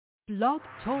Blog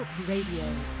Talk Radio.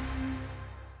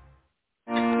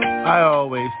 I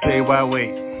always say, why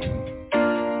wait?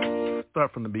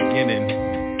 Start from the beginning.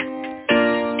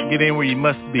 Get in where you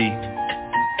must be.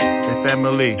 And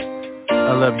family,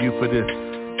 I love you for this.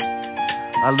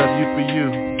 I love you for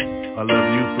you. I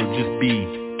love you for just be.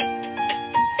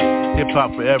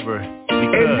 Hip-hop forever.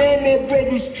 Because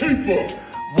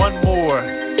one more,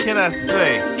 can I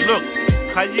say, look,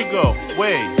 how you go?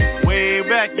 Way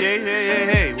back,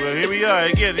 hey. Well, here we are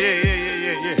again,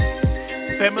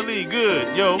 yeah. Family,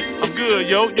 good, yo. I'm good,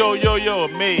 yo.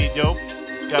 I'm made, yo.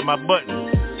 Got my button.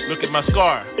 Look at my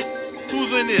scar.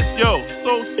 Who's in this, yo?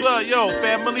 So, yo,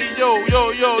 family, yo.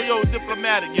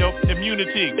 Diplomatic, yo.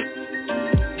 Immunity.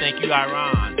 Thank you,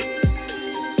 Iran.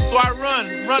 So I run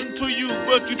to you,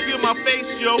 but you feel my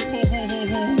face, yo.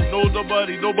 Hoo. No,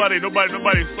 nobody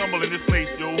stumble in this place,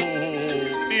 yo.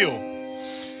 Feel.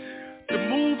 The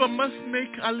move I must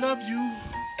make, I love you.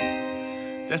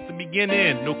 That's the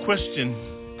beginning, no question.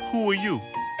 Who are you?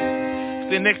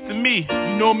 Stay next to me,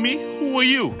 you know me, who are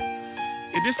you?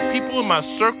 If there's people in my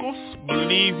circles,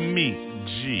 believe me,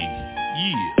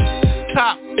 yeah.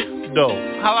 Top, though,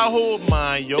 how I hold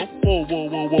mine, yo. Whoa.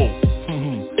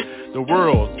 The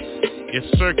world is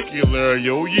circular,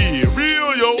 yo, yeah.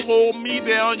 Real, yo, hold me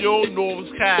down, yo.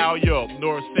 North Cal, yo.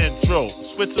 North Central,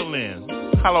 Switzerland.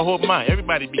 How I hold mine,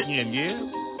 everybody begin, yeah?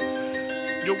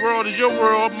 Your world is your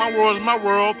world, my world is my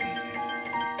world.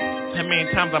 How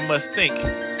many times I must think,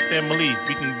 families,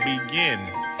 we can begin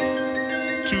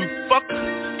to fuck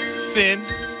sin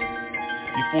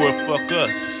before it fuck us.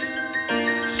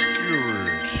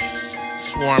 Scourge,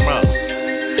 swarm up.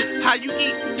 How you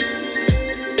eat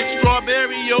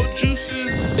strawberry, yo,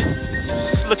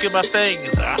 juices? Look at my things.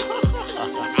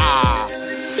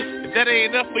 If that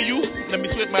ain't enough for you, let me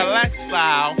switch my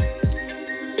lifestyle.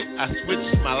 I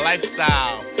switched my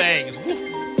lifestyle. Fangs.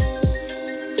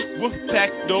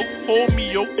 WolfPack, though. Hold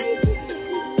me, yo.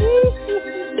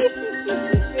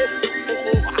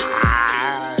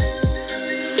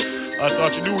 I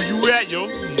thought you knew where you were at, yo.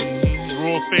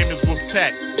 World famous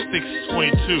WolfPack,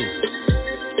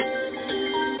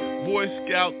 622. Boy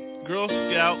Scout, Girl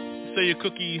Scout, say your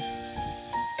cookies.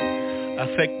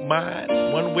 Affect mine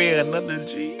one way or another,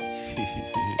 G.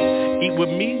 Eat with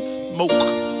me, smoke,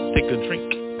 take a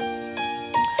drink.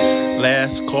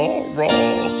 Last call, raw.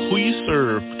 Who you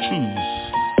serve? Choose.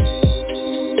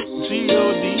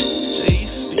 G-O-D-J-C.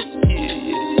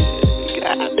 Yeah.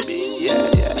 Got me.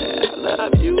 Yeah. I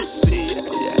love you. See.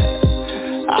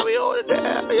 Yeah. I'll be on it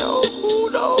down, yo.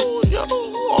 Who knows, yo?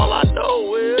 All I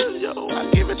know is, yo, I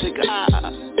give it to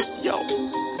God. Yo.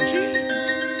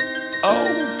 G-O-D-J-C.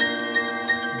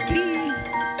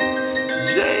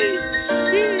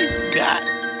 Got me.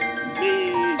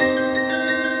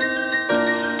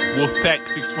 WolfPack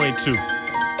 622.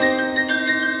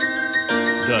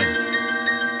 Done.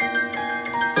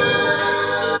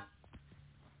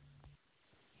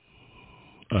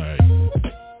 Alright.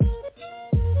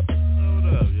 Hold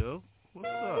up, yo. What's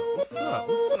up?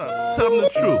 Tell them the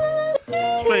truth.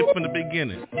 Straight from the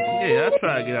beginning. Yeah, I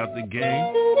try to get out the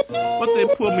game, but they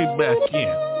pull me back in.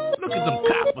 Look at them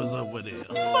coppers over there.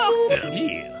 Fuck them,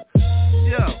 yeah.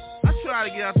 Yo, I try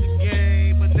to get out the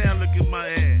game, but now look at my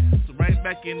ass. Right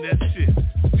back in that shit.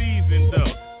 Seasoned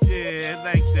though. Yeah,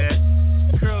 like that.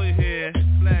 Curly hair,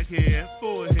 black hair,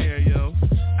 full hair, yo.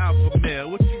 Alpha male,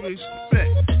 what you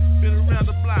expect? Been around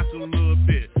the block a little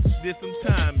bit. Did some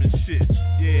time and shit.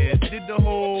 Yeah, did the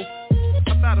whole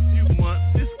about a few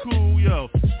months. It's cool, yo.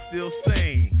 Still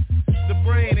sane. The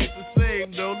brain ain't the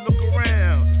same though. Look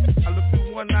around. I look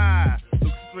through one eye,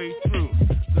 look straight through.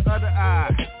 The other eye,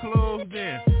 closed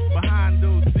in, behind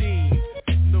those scenes.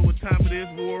 Know what time it is,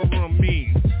 war room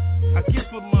means. I kiss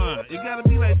for mine. It gotta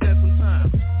be like that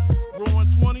sometimes. Roll on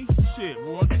 20? Shit,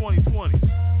 roll on 20. So I'm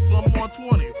on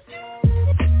 20.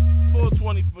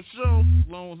 420 for sure, as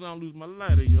long as I don't lose my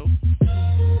lighter, yo.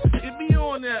 It be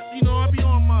on that, you know, I be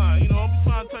on mine. You know, I'm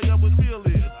trying to tell you what real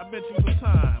is. I bet you some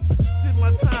time. Did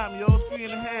my time, yo,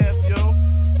 3.5, yo.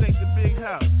 Thank the big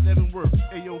house, Leavenworth.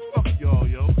 Hey, yo, fuck y'all,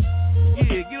 yo.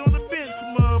 Yeah, get on the bench,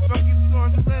 motherfucker.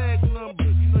 Start the rag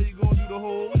numbers. You know you gonna do the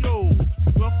whole, yo.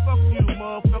 Well, fuck you,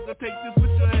 motherfucker. Take this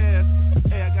with your ass.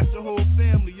 Hey, I got your whole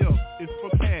family, yo. It's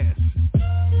for cash.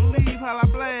 Believe how I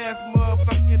blast,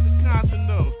 motherfucker.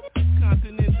 Intercontinental.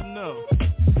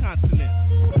 Continent.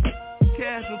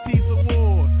 Casualties of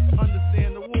war.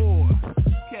 Understand the war.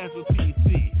 Casualties,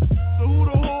 see. So who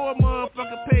the whore,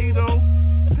 motherfucker, pay, though?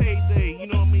 Payday, you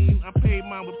know what I mean? I paid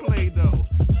mine with Play-Doh.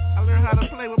 I learned how to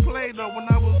play with Play-Doh when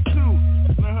I was 2.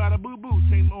 Learned how to boo-boo.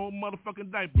 Change my old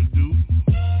motherfucking diapers, dude.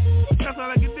 That's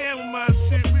how I get down with my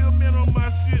shit. Real men on my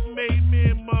shit. Made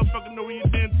men, motherfucker.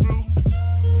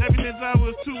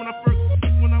 true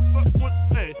when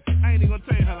hey, I ain't even gonna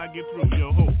tell you how I get through,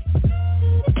 yo, ho.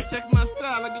 Check my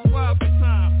style, like it's wild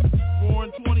sometimes.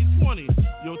 Born 2020,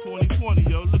 yo, 2020,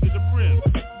 yo, look at the brim.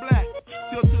 Black,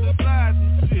 tilt to the sides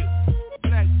and shit.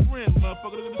 Black brim,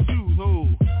 motherfucker, look at the shoes, ho.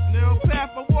 Narrow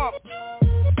path I walk.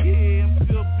 Yeah, I'm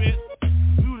still bent.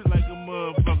 Booted like a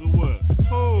motherfucker, what?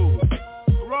 Ho,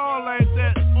 raw like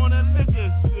that on that liquor.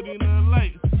 Sitting in the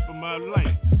light for my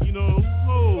life. You know,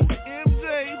 ho,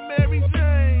 MJ, Mary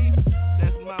Jane.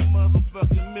 That's my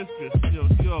motherfucking mistress. Yo,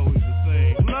 she always the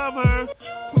same. Love her,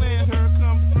 playing her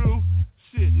come through.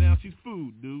 Shit, now she's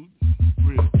food, dude.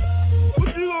 Real.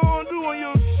 What you gonna do on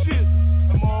your shit?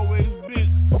 I'm always bent.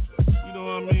 You know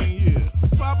what I mean?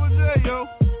 Yeah. Papa J, yo.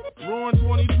 Roaring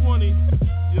 2020.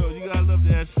 Yo, you gotta love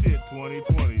that shit.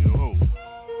 2020, yo. Ho.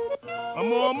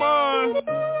 I'm on mine.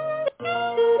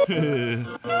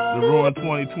 The Roaring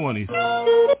 2020.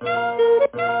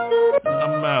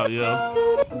 I'm out, yo.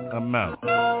 I'm out.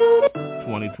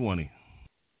 2020.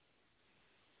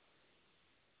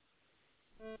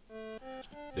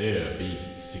 There be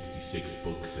 66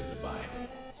 books in the Bible.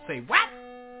 Say what?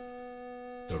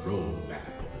 The road map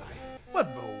of life. What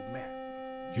road map?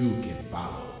 You can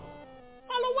follow.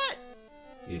 Follow what?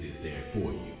 It is there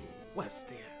for you. What's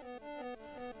there?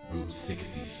 Route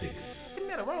 66. Isn't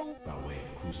that a road? By way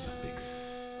of crucifix.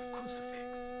 Crucifix.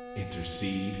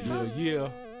 Intercede. Yeah.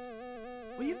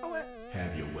 Well, you know what?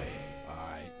 Have your way.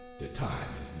 Alright. The time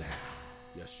is now.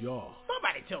 Yes, y'all.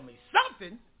 Somebody tell me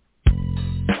something.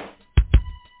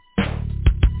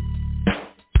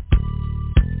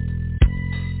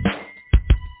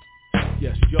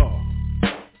 Yes, y'all.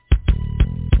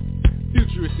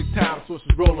 Futuristic time sources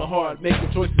rolling hard,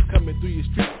 making choices coming through your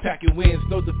streets, packing wins,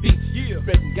 no defeats. Yeah,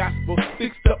 spreading gospel,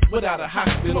 fixed up without a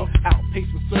hospital.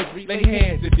 Outpatient surgery, lay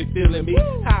hands if you're feeling me.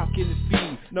 Woo. How can it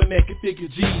be? No man can figure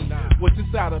G. What's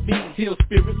inside of me? Heal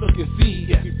spirit, look and see.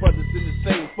 Yes, we brothers in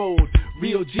the same fold.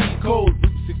 Real G code,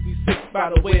 Route 66 by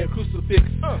the way of crucifix.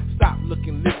 Stop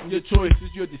looking, listen, your choice is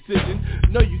your decision.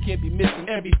 No, you can't be missing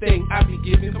everything I be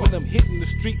giving. When I'm hitting the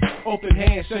street, open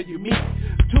hands, show you me.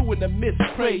 Two in the midst,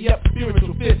 pray up,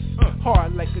 spiritual fists.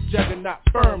 Hard like a juggernaut,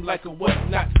 firm like a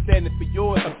whatnot. Standing for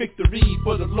yours, a victory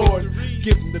for the Lord.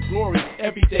 Give him the glory,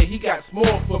 every day he got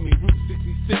more for me. Route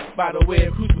 66 by the way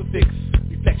of crucifix.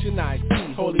 Reflection I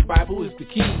see, Holy Bible is the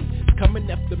key. Coming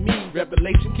after me,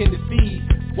 revelation can defeat.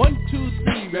 1, 2,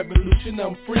 3, revolution,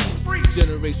 I'm free.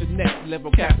 Generation next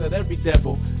level, cast out every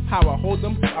devil. How I hold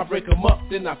them, I break them up,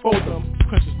 then I fold them.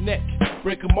 Crush his neck,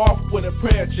 break him off with a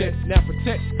prayer check. Now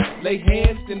protect, lay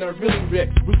hands, then I really wreck.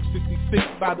 Route 66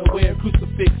 by the way of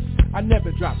crucifix. I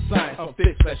never drop signs on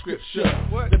fix like scripture.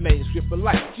 The manuscript of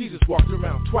life, Jesus walked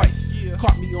around twice.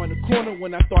 Caught me on the corner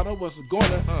when I thought I was a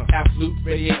goner. Absolute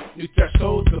radiate, new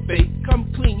thresholds of faith.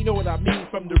 Come clean, you know what I mean,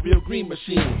 from the real green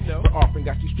machine. The offering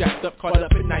got you strapped up, caught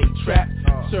up, and now you trapped.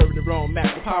 Serving the wrong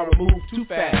master, power move too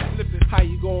fast. How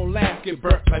you gon' laugh, get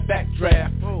burnt like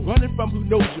backdraft. Running from who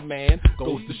knows you, man,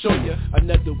 goes to show you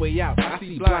another way out. I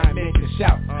see blind men can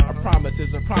shout. A promise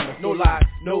is a promise, no lie,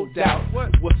 no doubt.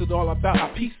 What's it all about?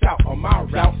 I peace out on my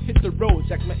route. Hit the road,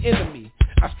 check my enemy.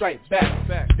 I strike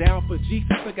back. Down for Jesus,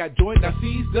 I got joy. I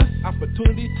seize this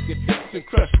opportunity. Get fixed and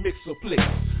crushed, mix or flicks.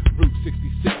 Route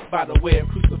 66 by the way of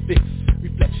crucifix.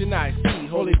 Reflection I see,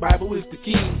 Holy Bible is the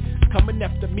key. Coming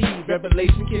after me,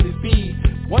 revelation can it be?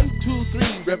 1, 2,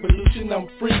 3, revolution, I'm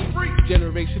free.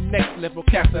 Generation next level,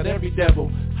 cast out every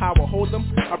devil. How I hold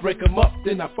them, I break them up,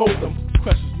 then I fold them.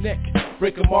 Crush his neck,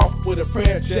 break him off with a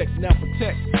prayer check. Now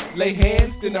protect, lay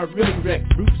hands, then I really wreck.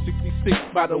 Route 66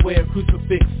 by the way of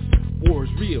crucifix. War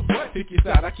is real, pick your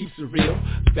side, I keep it real.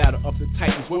 Battle of the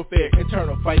Titans, warfare,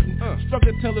 internal fighting.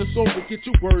 Struggle till it's over, get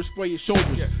your words for your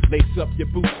shoulders. Lace up your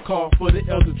boots, call for the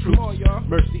elder troops.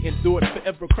 Mercy endured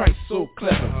forever, Christ so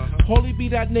clever. Holy be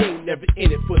thy name, never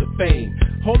in it for the fame.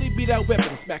 Holy be thy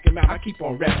weapon, smack him out, I keep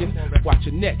on wrecking. Watch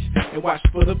your neck, and watch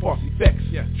for the false effects.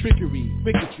 Trickery,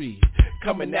 bigotry,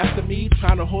 coming after me,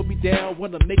 trying to hold me down,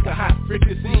 wanna make a hot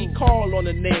fricassee. Call on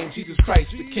the name, Jesus Christ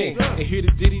the King, and hear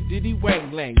the diddy diddy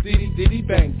wang lang, diddy diddy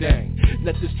bang dang.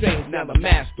 Nothing strange, now the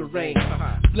master reigns.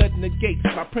 Blood in the gates,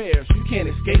 my prayers, you can't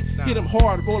escape. Hit them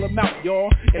hard, roll them out,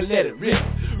 y'all, and let it rip.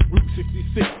 Route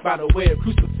 66 by the way of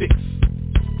crucifix.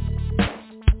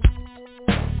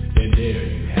 And there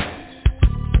you have it.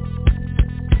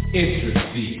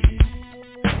 Intercede,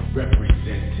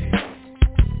 representing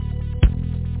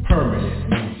permanent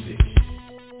music.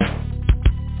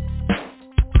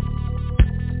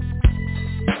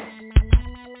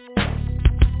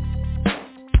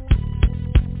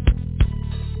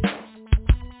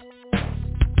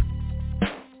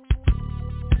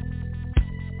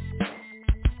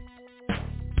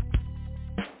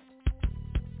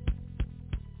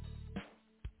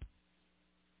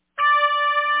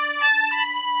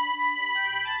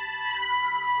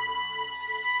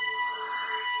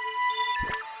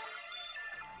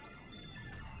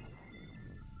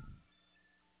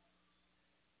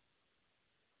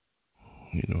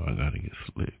 You know I gotta get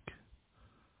slick.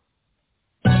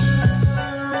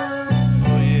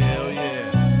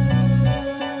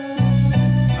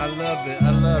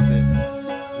 I love it.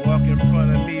 Walk in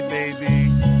front of me,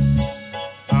 baby.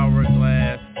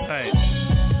 Hourglass type.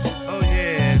 Oh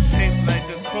yeah, shaped like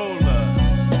a cola.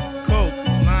 Coke,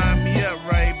 line me up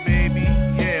right, baby.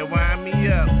 Yeah, wind me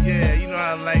up. Yeah, you know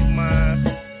I like mine.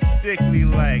 Thickly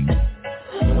like.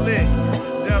 Slick.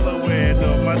 Delaware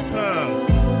though, my tongue.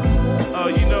 Oh,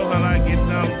 you know how I get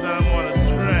dumb on a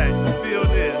track. Feel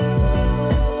this.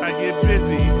 I get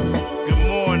busy. Good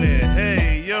morning.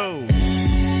 Hey, yo.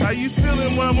 How you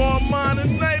feeling when I'm on mine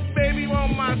tonight, baby?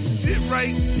 On my shit, right?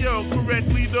 Yo,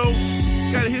 correctly, though.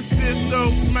 Gotta hit this,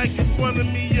 though. Might get fun of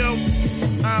me, yo.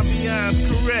 Ambiance,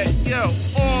 correct, yo.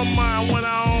 On mine when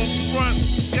I on front.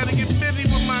 Gotta get busy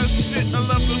with my shit. I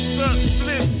love the stunt.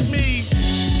 Flip me.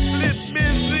 Flip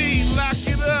busy. Lock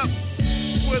it up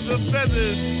with the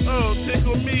feathers. Oh,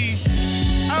 tickle me.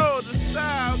 Oh, the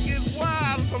style gets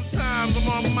wild sometimes. I'm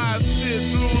on my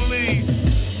shit, truly.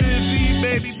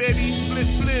 Baby,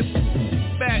 flip,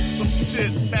 back some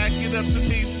shit, back it up to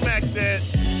me, smack that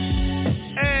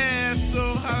ass, so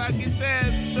how I get that,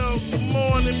 so good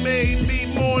morning, baby,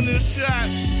 morning shot,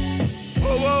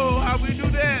 whoa, how we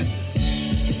do that,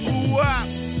 ooh-wop,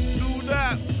 do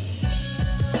that,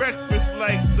 breakfast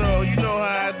like though, you know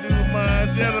how I do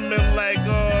mine, gentlemen like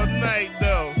all night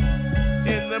though,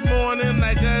 in the morning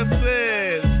like I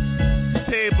said,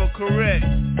 table correct,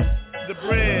 the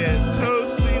bread,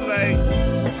 toasty like,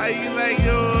 how you like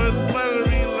yours,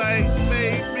 buttery like,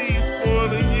 baby,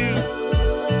 spoiling you.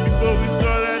 Before we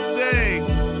start our day,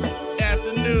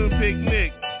 afternoon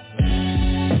picnic.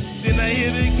 Then I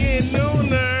hit it again,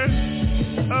 nooner.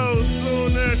 Oh,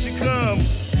 sooner she comes.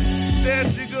 There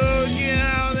she go again,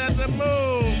 out at the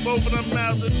moon. Both of them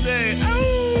out today.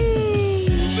 Oh,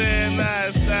 very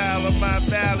nice style of my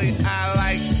valley. I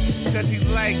like, cause she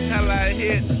like how I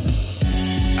hit.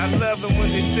 I love it when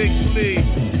they thickly.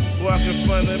 Walk in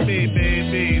front of me,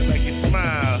 baby, like you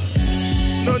smile.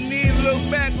 No need to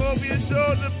look back over your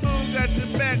shoulder, boo. Got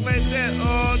your back like that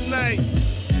all night.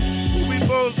 What we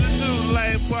supposed to do,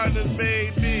 life partners,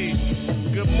 baby?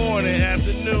 Good morning,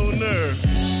 afternooner.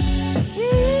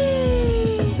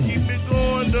 Woo! Keep it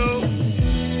going, though.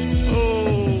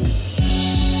 Oh.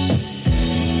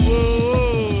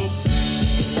 Whoa.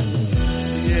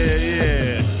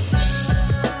 Yeah.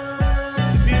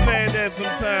 It be like that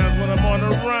sometimes when I'm on the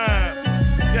run.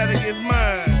 Gotta get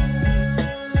mine.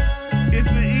 It's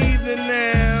the evening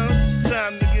now.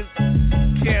 Time to get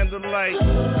candlelight.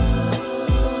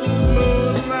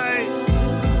 Moonlight.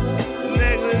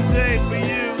 Negligee for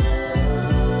you.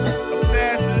 A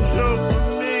fashion show for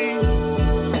me.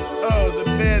 Oh, the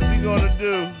best we gonna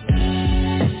do.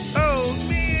 Oh,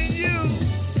 me and you.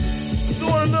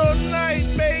 Doing a little night,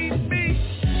 baby.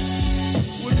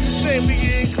 What you say we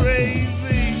getting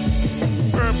crazy?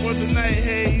 Purple tonight,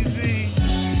 hazy.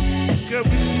 Cause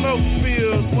we smoke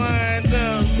fields, wind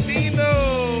up. Dino,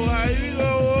 how you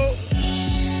go?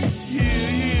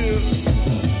 Yeah.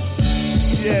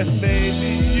 Yes,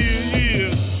 baby,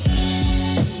 yeah.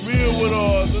 Real with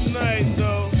all the night,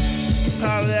 though.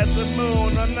 Holler at the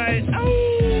moon all night. Oh.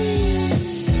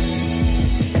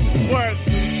 Work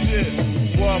some shit.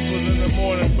 Waffles in the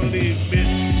morning, believe,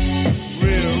 bitch.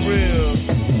 Real.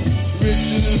 Rich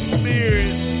in the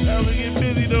spirit. How we get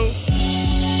busy, though.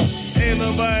 Ain't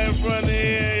nobody in front of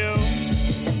here, yo.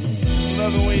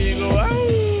 Love it when you go, ow.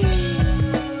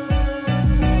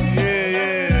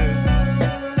 Yeah.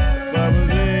 Bubba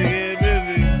J, get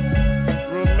busy.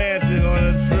 Romantic on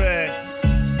the track.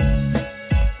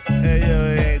 Hey, yo,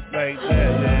 it ain't like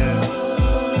that, yeah.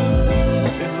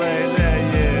 It's like that,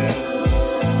 yeah.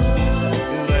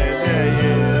 It's like that,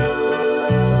 yeah.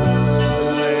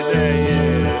 It's like that, yeah.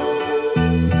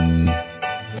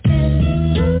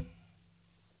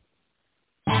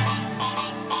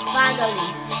 Finally,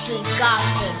 street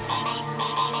gospel.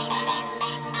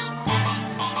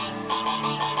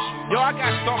 Yo, I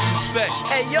got something to say.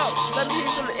 Hey, yo, let me hear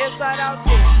you from the inside out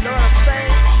thing. You know what I'm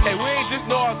saying? Hey, we ain't just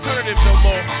no alternative no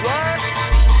more. What?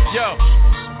 Yo,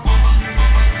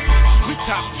 we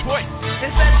top choice.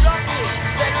 Then set it off here.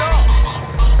 Set it off.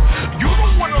 You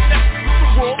don't wanna mess with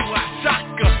the world like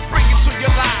shocker. Bring it to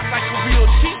your lives like a real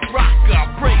cheap rocker.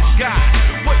 Praise God.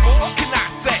 What more can I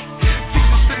say?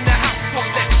 Jesus in the house, so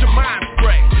let your mind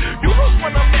spray. You don't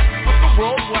wanna mess with the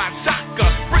world like shocker.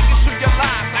 Bring it to your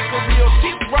lives like a real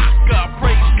cheap rocker.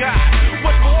 Praise God.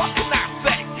 What more can I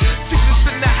say? Jesus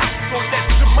in the house, so let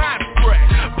your mind spray.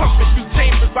 Pumping through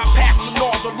chambers by passing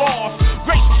all the laws.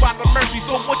 Graced by the mercy,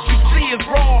 so what you see is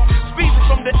raw. Speeding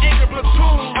from the anger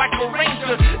platoon like a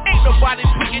ranger. Ain't nobody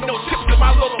putting no chips in my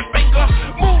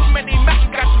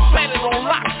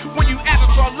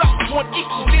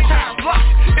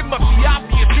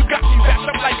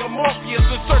is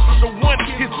the search of the one,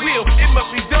 his will, it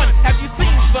must be done. Have you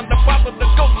seen Son, the Father, the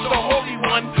Ghost, the Holy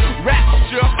One?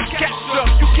 Rapture, catch up,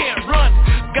 you can't run.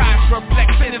 God's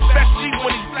perplexing, especially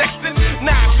when he's flexing.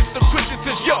 Nah, Mr. Christian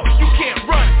says, yo, you can't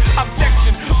run.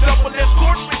 Objection, double-edged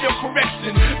sword for your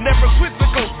correction. Never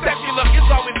quizzical, secular is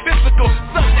always physical.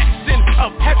 Selection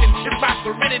of heaven is my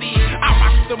serenity. I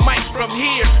rock the mic from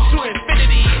here to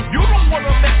infinity. You don't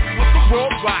wanna mess with the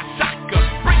worldwide shocker.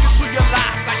 Bring it to your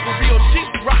lives like a real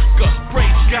cheap rocker.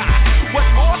 Praise God, what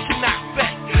more can I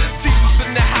say? Jesus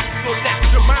in the house, so let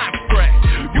your mind spread.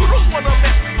 You don't wanna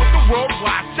mess with the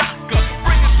worldwide shocker.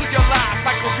 Bring it to your lives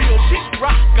like a real cheap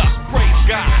rocker. Praise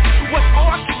God, what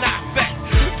more can I say?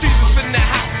 Jesus in the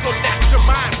house, so let your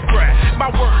mind spread. My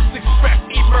words express,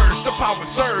 emerge, the power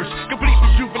surge. Complete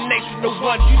rejuvenation, the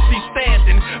one you see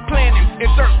standing, planning,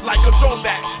 insert like a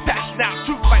throwback. Passing out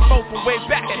truth like both from way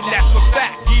back, and that's a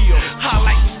fact. Yeah,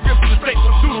 highlight the scripture straight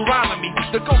from Deuteronomy.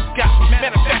 The ghost got me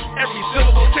manifest, every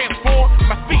syllable transform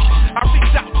my speech. I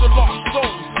reach out to lost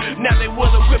souls. Now they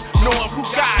will equip, knowing who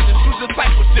God is through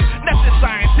discipleship. Nothing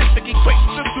scientific equates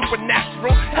to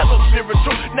supernatural, hella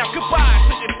spiritual. Now goodbye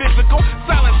to your physical.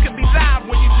 Silence can be loud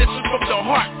when you listen from the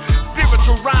heart.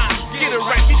 Spiritual rhymes, get it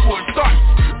right before it starts.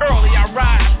 Early I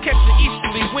rise, catching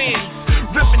easterly winds.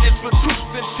 Ripping it for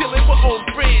truths and chilling with old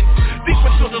friends. Deep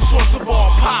into the source of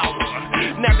all power.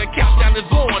 Now the countdown is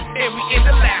on, and we in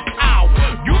the last hour.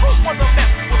 You don't wanna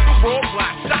mess with the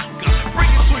worldwide shocker. Bring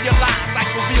it to your lives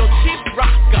like a real cheap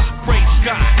rocker. Praise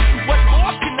God, what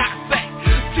more can I say?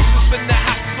 Jesus in the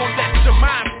house, so let your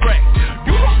mind spread.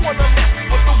 You don't wanna mess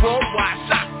with the worldwide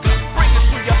shocker. Bring it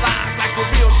to your lives like a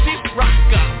real cheap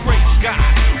rocker. Praise God,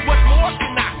 what more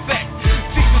can I say?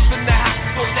 Jesus in the house,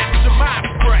 so let your mind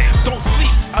spread. Don't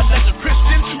sleep, another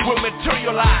Christian will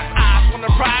materialize. Eyes on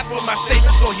the prize for my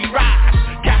Savior, so he rise.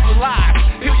 Capitalize,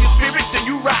 heal your spirit, then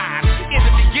you rise. In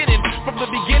the beginning, from the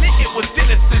beginning it was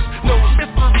Genesis. No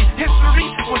mystery, history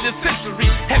was a century.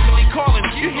 Heavenly calling,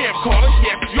 you hear him calling,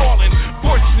 yes, yawling.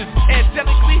 Voices,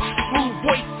 angelically, smooth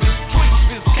voices,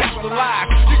 choices, capitalize.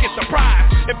 You get the prize,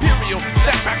 imperial,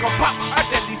 step back on pop,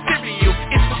 identity cereal.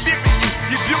 It's the fearing you,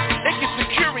 you do, it gets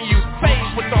securing you.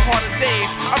 Fade with the heart of days,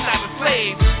 I'm not a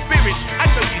slave. Spirit, I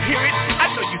know you hear it, I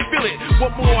know you feel it.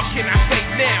 What more can I say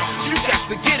now? You got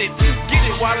to get it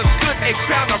while it's good. A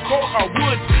crown of gold or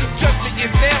wood. Judgment is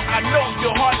now, I know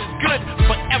your heart is good.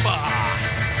 Forever,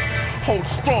 hold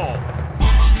strong.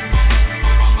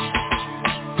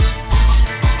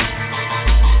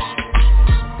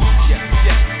 Yes,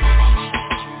 yes.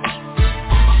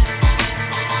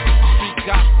 Street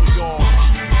gospel, y'all.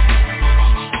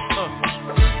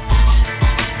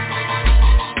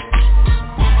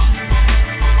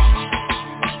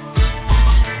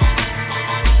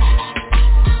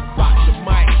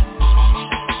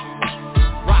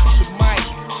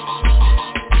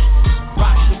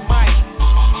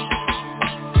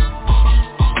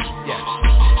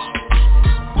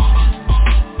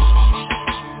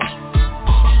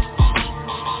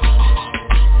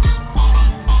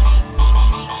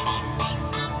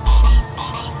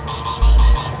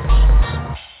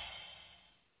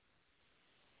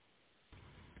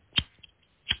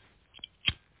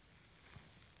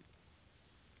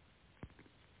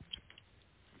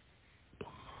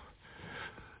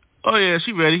 Oh yeah,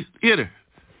 she ready. Hit her.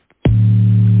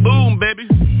 Boom, baby.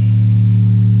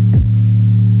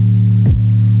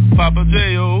 Papa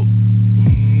J.O.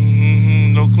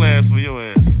 No class for your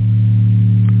ass.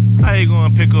 How you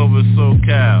gonna pick over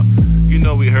SoCal? You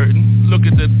know we hurting. Look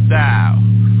at the dial.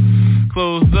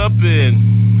 Closed up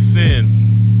in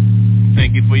sin.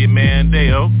 Thank you for your man,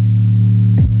 Deo.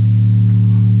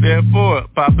 Therefore,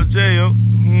 Papa J.O.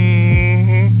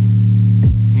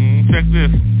 Check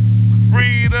this.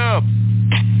 Freedom.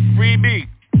 Free me.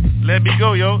 Let me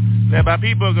go, yo. Let my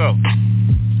people go.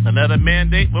 Another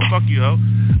mandate? Well, fuck you, ho.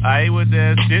 I ain't with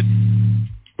that shit.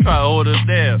 Try to hold us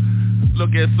down. Look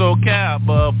at SoCal,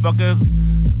 motherfuckers.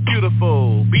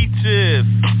 Beautiful. Beaches.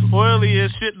 Oily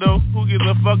as shit, though. Who gives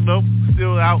a fuck, though?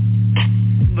 Still out.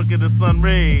 Look at the sun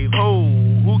rays. Oh,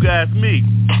 who got me?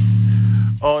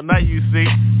 All night, you see.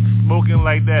 Smoking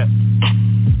like that.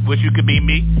 Wish you could be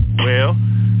me. Well,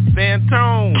 stand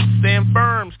tone. Stand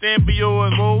firm. Stand for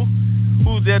yours, whoa.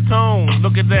 Who's that tone?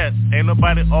 Look at that. Ain't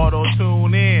nobody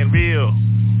auto-tune in. Real.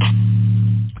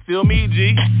 Feel me,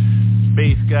 G?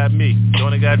 Bass got me.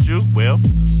 Don't it got you? Well,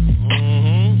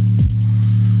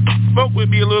 Spoke with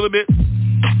me a little bit.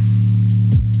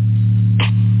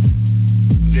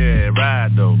 Yeah,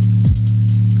 ride, though.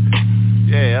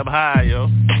 Yeah, I'm high, yo.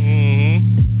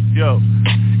 Yo,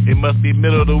 it must be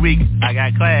middle of the week. I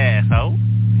got class, ho.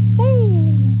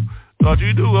 Woo. Thought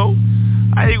you do, ho.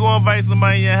 How you gonna invite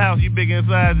somebody in your house, you big in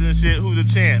size and shit, who's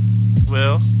the champ?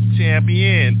 Well,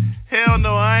 champion. Hell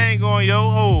no, I ain't going, yo.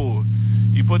 Oh,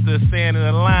 you put the sand in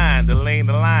the line, the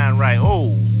line right.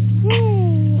 Oh,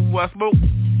 woo, I smoke.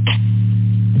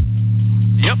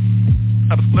 Yep,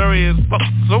 I'm slurry as fuck.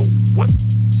 So, what?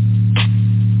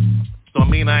 Don't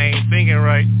mean I ain't thinking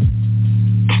right.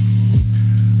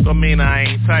 Don't mean I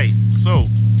ain't tight. So,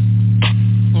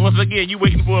 once again, you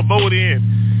waiting for a vote in.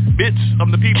 Bitch,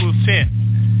 I'm the people's champ.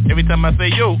 Every time I say,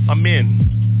 yo, I'm in.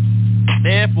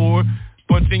 Therefore,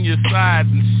 punch in your sides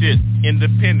and shit.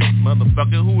 Independent,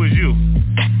 motherfucker, who is you?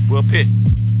 Well, pick.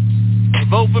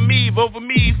 Vote for me,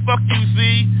 fuck you,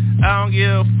 see? I don't give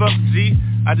a fuck, G.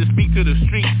 I just speak to the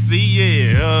streets, see?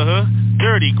 Yeah,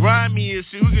 dirty, grimy as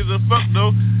shit. Who gives a fuck,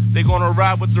 though? They gonna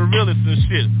ride with the realest and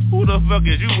shit. Who the fuck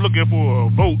is you looking for a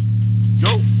vote?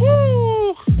 Yo,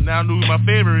 woo! Now I know who my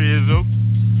favorite is, yo.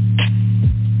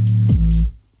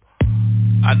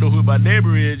 I know who my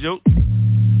neighbor is, yo.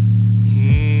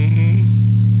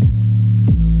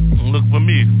 Look for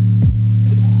me.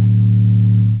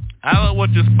 I don't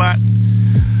want your spot.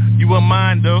 You want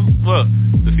mine, though. Look,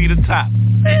 to see the top.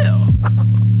 Hell.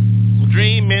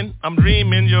 I'm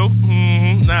dreaming, yo.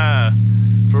 Nah,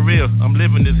 for real, I'm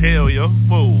living this hell, yo.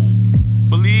 Whoa.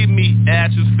 Believe me,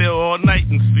 ashes fell all night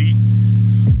and see.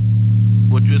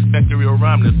 What you expect a real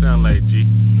rhyme to sound like, G?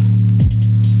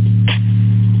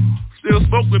 Still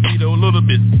spoke with me, though, a little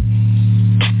bit.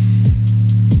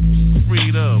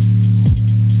 Freedom.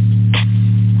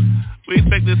 What you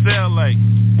expect to sound like?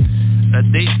 A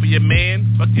date for your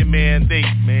man? Fuck your man date,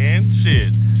 man.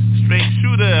 Shit. Straight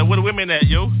shooter. Where the women at,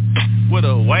 yo? With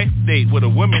a wife date, with a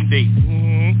woman date.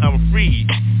 I'm free.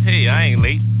 Hey, I ain't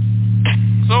late.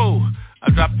 So, I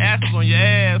drop ashes on your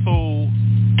asshole.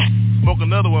 Smoke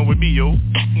another one with me, yo.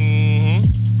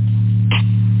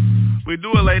 We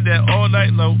do it like that all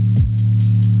night low.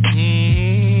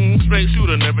 Straight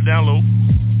shooter, never down low.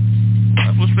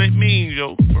 That's what straight means,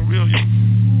 yo. For real, yo.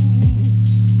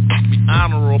 Be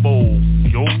honorable,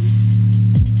 yo.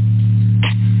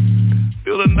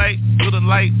 Feel the night, feel the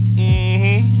light.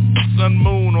 Sun,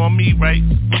 moon on me, right?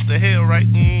 What the hell, right?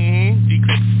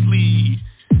 Eclipse sleeve.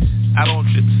 I don't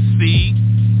trip, see.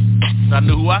 I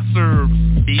know who I serve.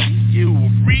 Be you.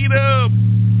 Freedom.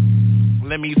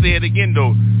 Let me say it again,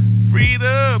 though.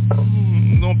 Freedom.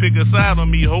 Don't pick a side on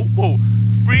me, ho. Whoa.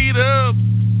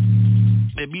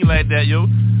 Freedom. It be like that, yo.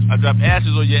 I drop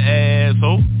ashes on your ass,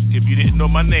 ho. If you didn't know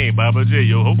my name, Baba J,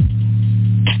 yo, ho.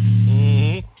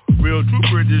 Real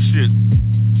trooper in this shit.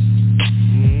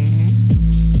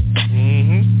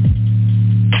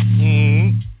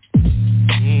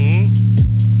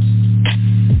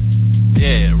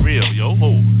 Yeah, real, yo,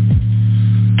 ho.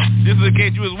 Just in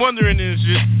case you was wondering this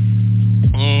shit.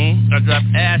 I drop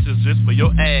ashes just for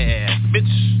your ass,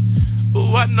 bitch.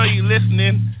 Ooh, I know you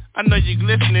listening. I know you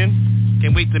glistening.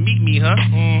 Can't wait to meet me, huh?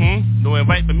 No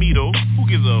invite for me, though. Who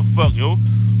gives a fuck, yo?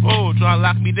 Oh, try to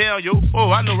lock me down, yo.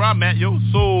 Oh, I know where I'm at, yo.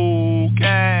 So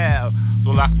cal.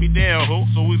 So lock me down, ho.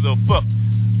 So who's a fuck?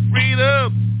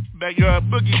 Freedom. Backyard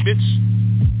boogie, bitch.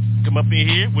 Come up in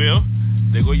here, well,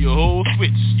 there go your whole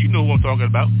switch. You know who I'm talking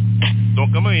about.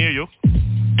 Don't come in here, yo.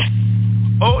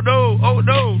 Oh, no.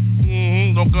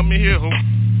 Don't come in here, ho.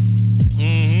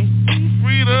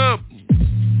 Freedom.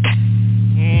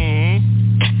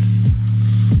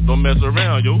 Don't mess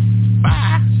around, yo.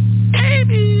 Bye.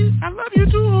 Baby, I love you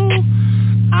too.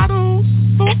 I don't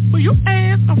vote for your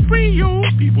ass. I'm free, yo.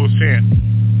 People chant.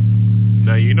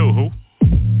 Now you know who.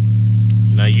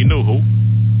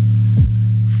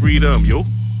 Freedom, yo.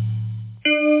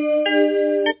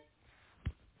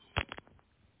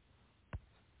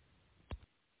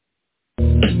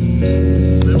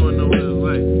 They wanna know what it's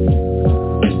like.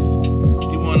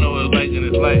 You wanna know what it's like in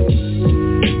this life.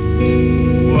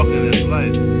 Walking this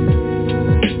life.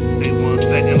 Take 1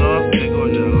 second off, they go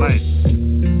to their life.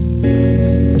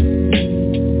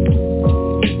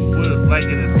 What it's like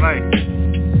in this life.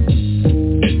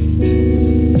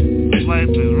 This life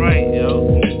is right, yo.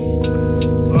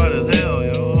 Hard as hell,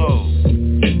 yo. Oh.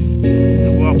 You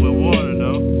walk with water,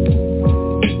 though.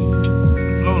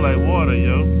 Flow like water,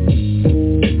 yo.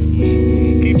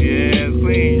 Keep your hands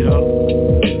clean, yo.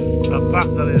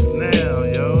 Apocalypse now,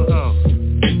 yo. Oh.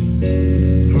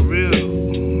 For real.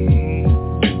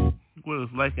 What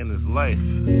it's like in this life.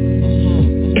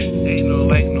 Ain't no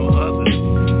like no other.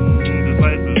 This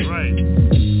life is right.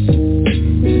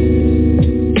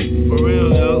 For real,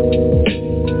 yo.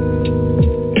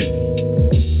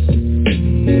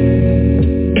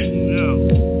 Yo.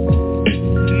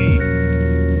 G.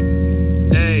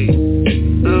 A.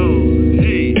 O. G.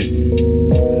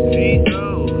 G. O.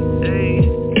 A.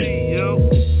 G. Yo.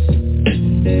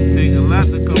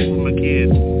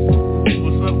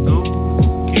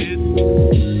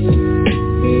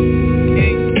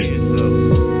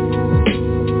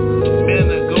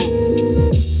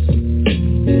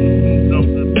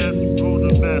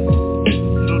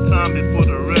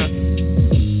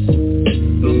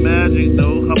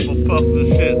 Hawks and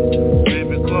shit.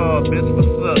 Raven Claw, bitch, what's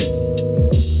up?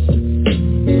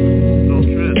 Don't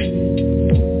trip.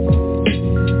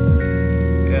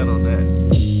 Cat on that.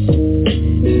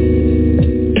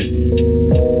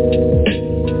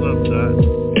 What's up, Dot?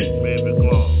 Raven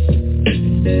Claw.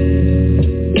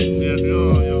 Yeah,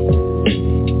 yo.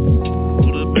 Who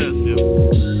the best, yo?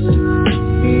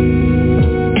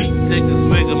 Take a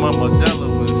swig of my Modelo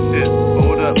and shit.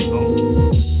 Hold up, though.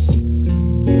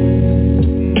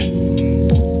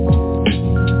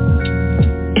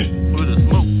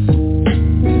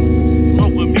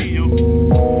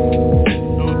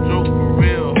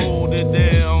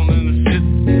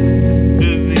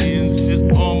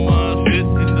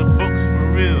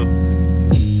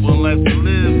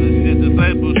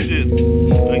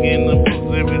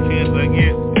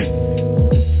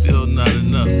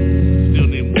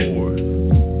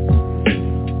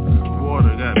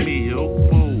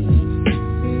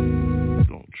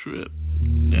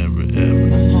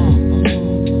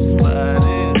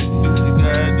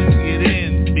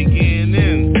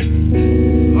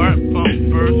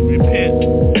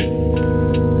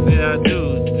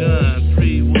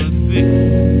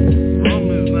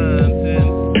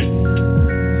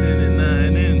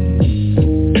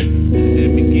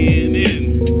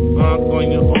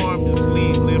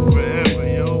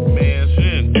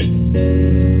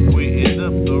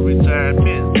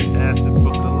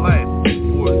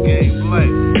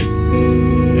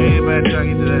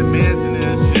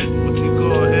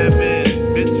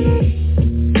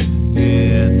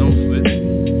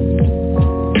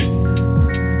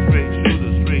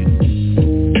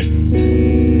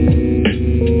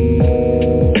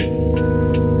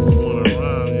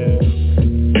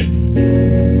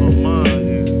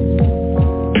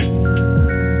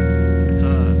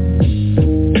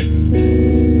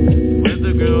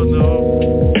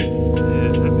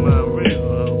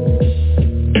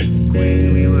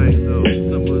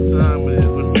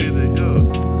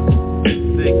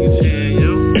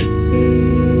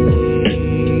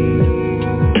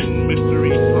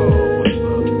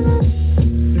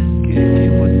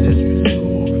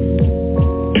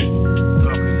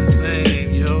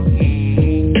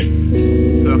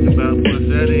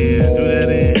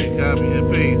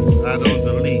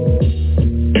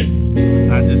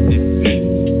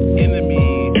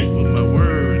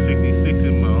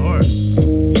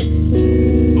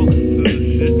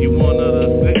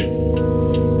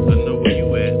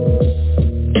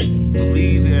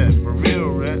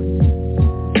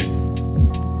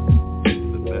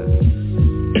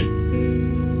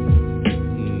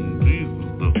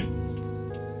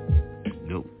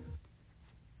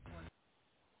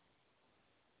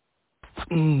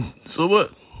 So what?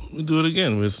 We do it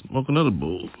again. We smoke another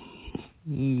bowl.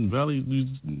 Valley,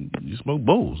 you smoke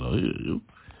bowls out here, yo.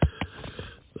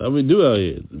 How we do out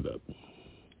here?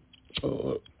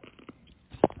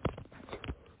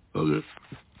 Okay.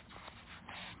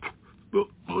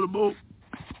 Hold the bowl.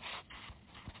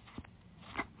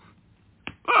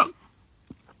 Ah.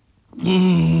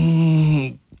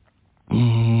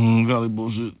 Valley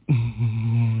bullshit.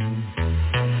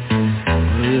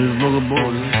 Smoke a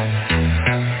bowl.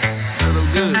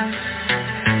 Good.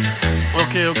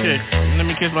 Okay. Let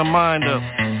me catch my mind up.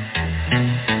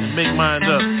 Make mind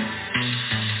up.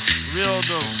 Real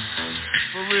though.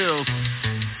 For real.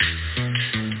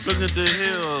 Look at the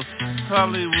hills.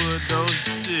 Hollywood though.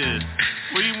 Shit.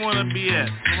 Where you wanna be at?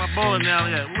 Where my bowling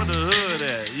alley at? Where the hood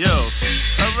at? Yo.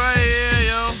 I'm right here,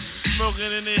 yo.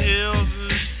 Smoking in the hills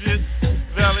and shit.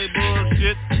 Valley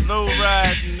bullshit. Low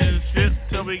riding and shit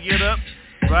till we get up.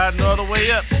 Riding all the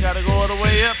way up, gotta go all the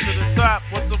way up to the top.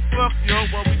 What the fuck, yo?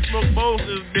 While we smoke bowls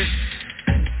this bitch.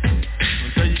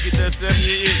 Until you get that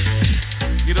 70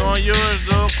 inch. Get on yours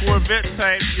though, Corvette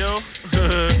type, yo.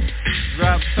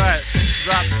 Drop top.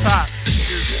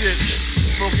 This shit.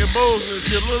 Smoking bowls and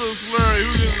shit, little slurry.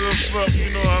 Who gives a fuck?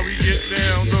 You know how we get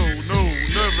down. No,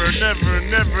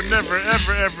 never,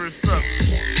 ever suck.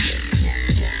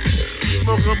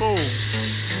 Smoke a bowl.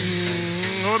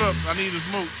 Hold up, I need to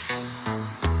smoke.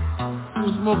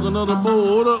 Smoke another bowl,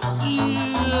 hold up.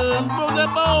 Yeah, smoke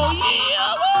that bowl,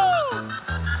 yeah, woo!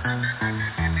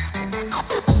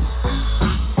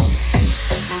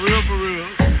 For real.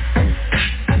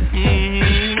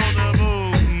 Smoke that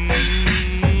bowl.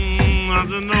 How's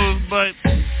the nose bite?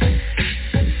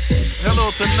 Hello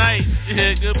tonight.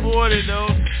 Yeah, good morning, though.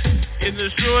 In the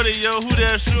shorty, yo. Who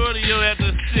that shorty, yo, at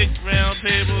the 6 round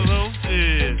table, though?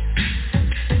 Yeah.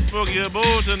 Smoke your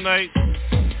bowl tonight.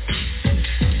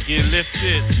 Get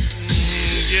lifted,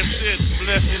 gifted,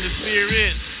 blessed in the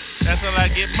spirit. That's how I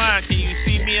get mine. Can you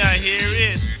see me? I hear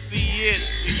it. See it.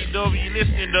 You know, if you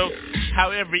listening though,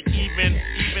 however,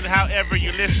 even however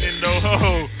you listening though.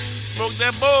 Oh, smoke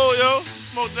that bowl, yo.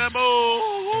 Smoke that bowl.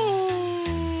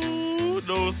 Ooh,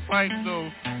 those spikes though.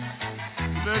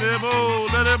 Let it blow,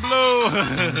 let it blow.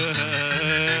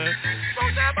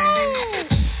 Smoke that bowl.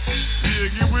 Yeah,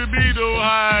 get with me though,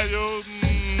 high, yo.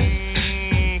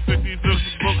 56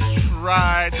 books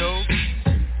ride though.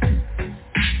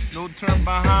 No turn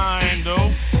behind though.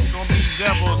 Gonna be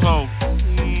devils ho.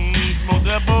 Smoke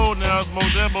that bowl now,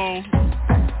 smoke that bowl.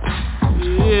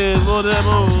 Yeah, smoke that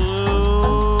bowl.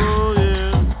 Oh,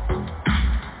 yeah.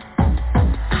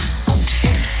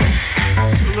 A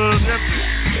little different.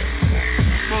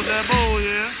 Smoke that bowl,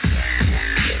 yeah.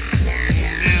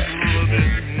 Dance a little bit.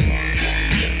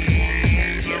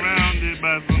 Surrounded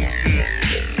by some shit.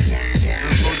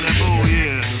 Let's smoke that bowl,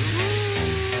 yeah.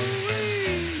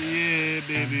 Yeah,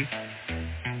 baby.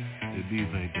 It be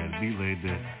like that, be like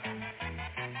that.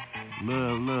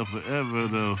 Love forever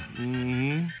though.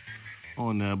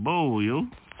 On that bowl, yo.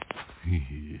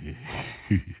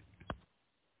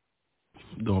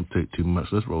 Don't take too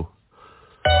much. Let's roll.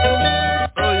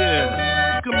 Oh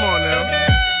yeah. Come on now.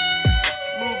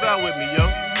 Move out with me, yo.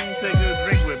 Take a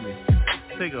drink with me.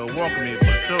 Take a walk with me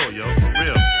for sure, yo. For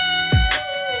real.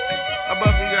 How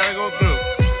about we gotta go through?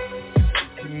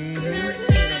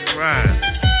 Right.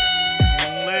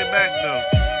 Lay back though.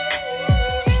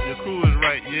 Your crew is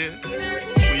right, yeah.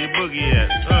 Where your boogie at?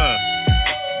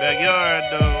 Backyard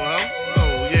though, huh?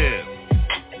 Oh yeah.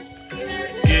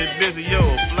 Get busy, yo.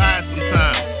 Fly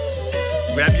sometime.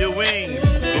 Grab your wings.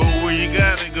 Go where you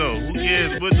gotta go. Who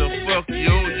cares what the fuck, yo?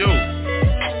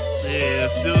 Yeah,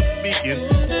 still speaking.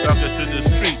 Talking to the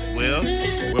streets. Well,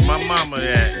 where my mama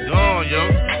at? Gone, yo.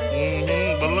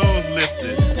 Balloons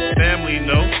lifted. Family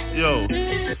no. Yo.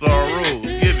 Sorrows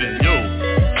given, yo.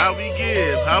 How we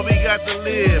give, how we got to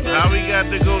live, how we got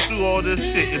to go through all this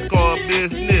shit. It's called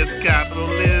business,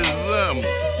 capitalism.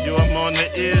 Yo, I'm on the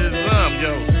ism,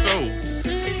 yo. So,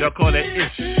 y'all call that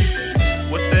ish.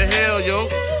 What the hell, yo?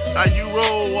 How you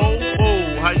roll, oh,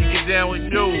 how you get down with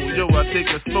yo? I take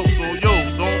a smoke, so yo,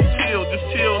 don't chill, just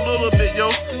chill a little bit, yo.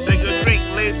 Take a drink,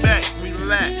 lay back,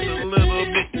 relax a little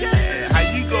bit, yeah. How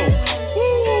you go?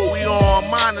 Woo, we on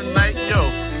mine tonight,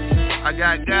 yo. I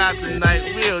got guys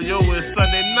tonight, real, yo, it's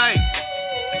Sunday night.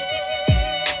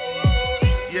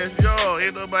 Yes, y'all,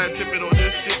 ain't nobody tripping on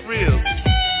this shit real.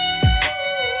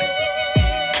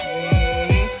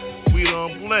 We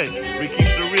don't play, we keep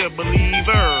the real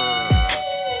believer.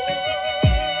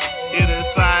 It is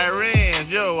sirens,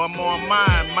 yo, I'm on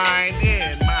mine, mind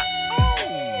in my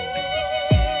own.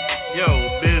 Yo,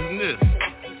 business,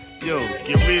 yo,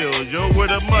 get real, yo, where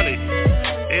the money?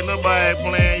 Ain't nobody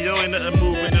playing, yo, ain't nothing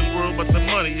moving in this world but the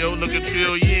money, yo. Look at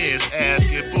trillions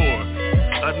asking for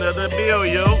another bill,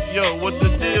 yo, what the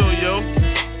deal, yo?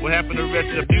 What happened to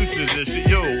retributions and shit,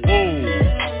 yo, whoa.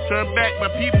 Turn back my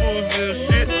peoples and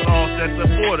shit, lost at the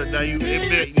border, now you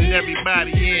inviting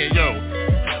everybody in, yo.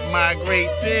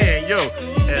 Migrate in, yo,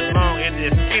 as long as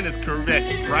their skin is correct,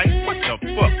 right? What the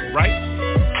fuck, right?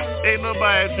 Ain't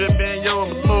nobody tripping, yo,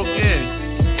 I'm smoking.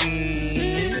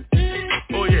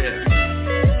 Oh yeah.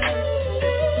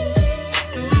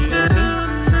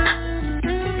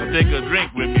 Take a drink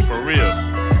with me for real.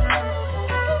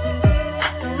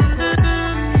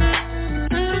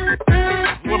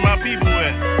 Where my people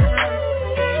at?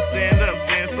 Stand up,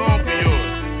 stand strong for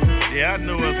yours. Yeah, I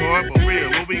know it's hard, but real.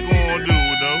 What we gonna do,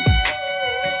 though?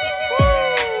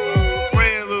 Woo!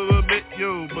 Pray a little bit,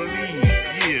 yo, believe.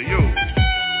 Yeah, yo.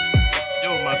 Yo,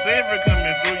 my favorite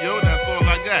coming through, yo, that's all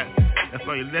I got. That's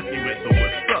all you left me with, so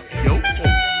what's up, yo?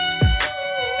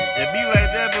 It be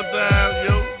like that sometimes,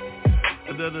 yo.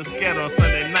 The scat on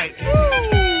Sunday night. Woo!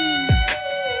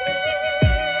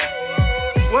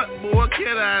 What more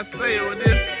can I say on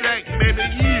this track, baby?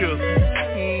 Yeah.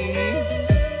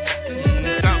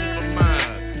 Counting for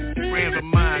mine, praying for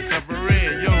mine,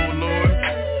 covering, yo, Lord.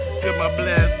 Feel my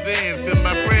blessings, feel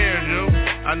my prayers, yo.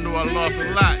 I know I lost a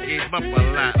lot, gave up a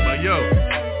lot, but yo,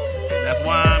 that's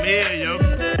why I'm here, yo.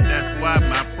 That's why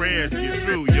my prayers get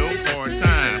through, yo, hard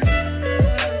times.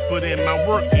 Put in my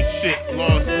work and shit,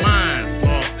 lost mine.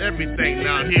 Everything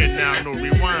now here, now no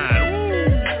rewind. Woo.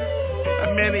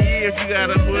 How many years you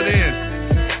gotta put in?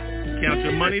 Count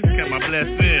your money, count my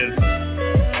blessings.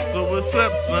 So what's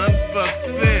up, son? Fuck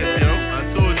sin, yo. I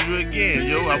told you again,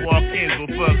 yo. I walk in for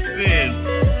fuck sin.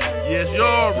 Yes,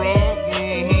 y'all wrong.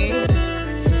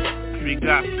 Street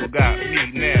gospel got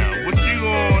me now. What you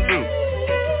gonna do?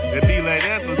 It be like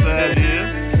that sometimes, yeah.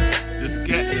 This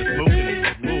cat is smoking is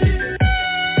whoa.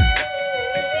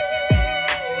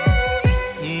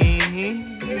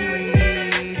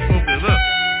 Smoke it up.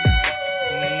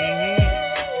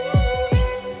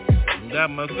 got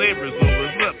my sabers, so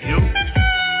what's up, yo?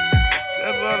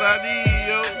 That's all I need,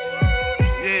 yo.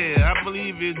 Yeah, I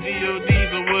believe it's G.O.D.,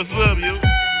 so what's up, yo?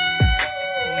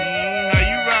 How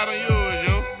you ride on yours,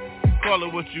 yo? Call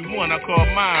it what you want, I call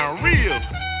mine real.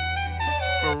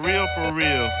 For real, for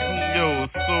real. Yo,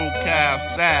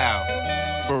 SoCal style.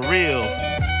 For real.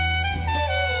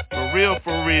 For real,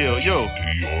 for real. Yo,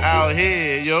 out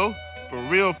here, yo. For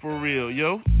real,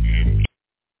 yo.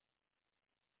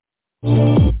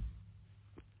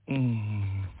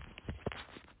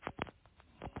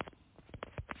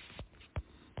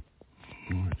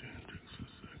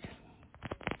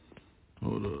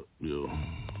 Hold up, yo.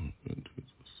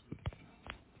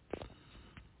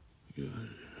 Yeah.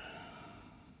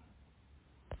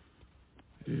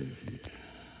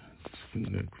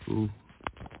 Disconnect, fool.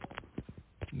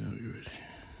 Now you're ready.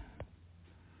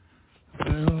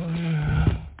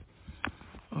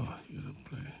 Oh, you gotta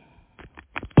play.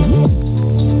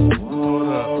 Hold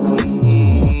up.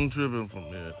 I'm tripping from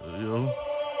here, yo.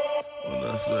 What I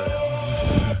say?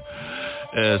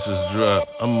 Ass is drop.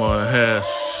 I'm on hash.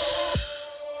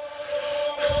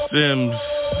 Stems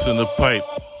in the pipe.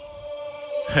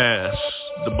 Hash.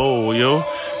 The bowl, yo.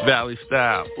 Valley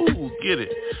style. Ooh, get it.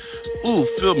 Ooh,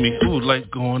 feel me. Ooh, light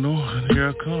going on. Here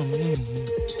I come.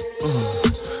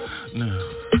 Now.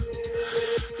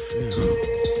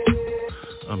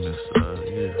 I'm inside,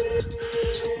 yeah.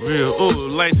 Real. Ooh,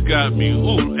 lights got me.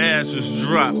 Ooh, ashes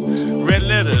drop. Red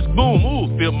letters. Boom. Ooh,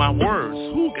 feel my words.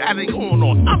 Who got it going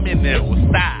on? I'm in there with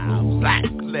style. Black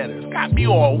letters. Got me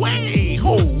all way.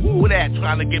 Who that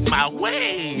trying to get my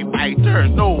way? My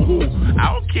turn. No, who?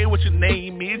 I don't care what your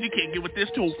name is. You can't get with this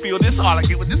too. Feel this. All I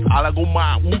get with this. All I go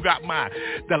mine. Who got mine?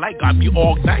 The light got me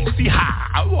all night. See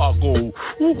how I go.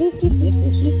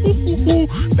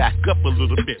 Back up a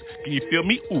little bit. Can you feel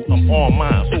me? Ooh, I'm on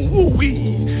mine. So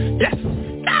woo-wee. Yes.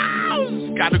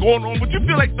 Styles. Got it going on. What you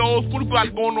feel like those? What got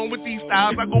it going on with these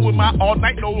styles? I go with my all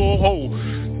night. No, ho.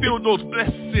 Feel those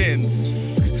blessings.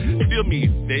 Feel me,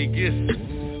 Vegas.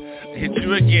 Hit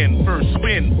you again, first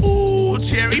win. Ooh,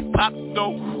 cherry pop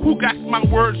though. Who got my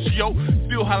words, yo?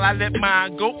 Feel how I let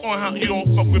mine go on how you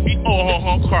don't fuck with me.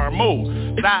 Oh,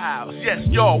 Carmo. Styles, yes,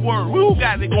 your word. Who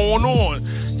got it going on?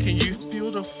 Can you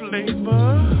feel the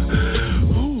flavor?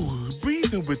 Ooh,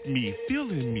 breathing with me,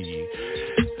 feeling me.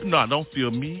 No, don't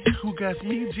feel me. Who got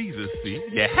me? Jesus, see?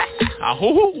 Yeah.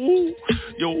 Ooh.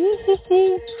 Yo,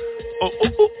 ooh. Oh.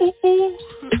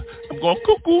 I'm going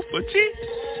cuckoo for cheese.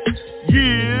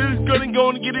 Yeah, gonna go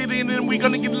and get it in and we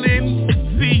gonna get it in.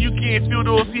 See, you can't feel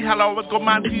those. See how I always go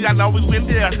my teeth. I always win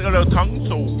there. I got a tongue,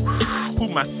 so who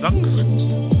my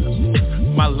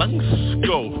lungs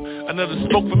go. Another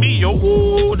smoke for me, yo.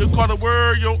 Ooh, they call the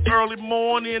word, yo. Early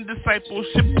morning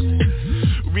discipleship.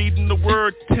 Reading the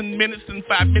word 10 minutes and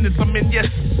 5 minutes. I'm in, yes.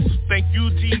 Thank you,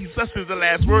 Jesus is the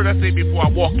last word I say before I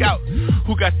walk out.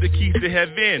 Who got the keys to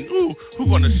heaven? Ooh, who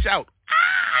gonna shout?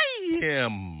 I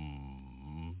am.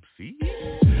 See?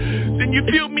 Then you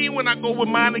feel me when I go with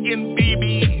mine again,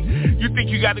 baby. You think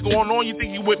you got it going on? You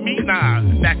think you with me? Nah,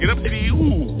 back it up, see?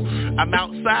 Ooh, I'm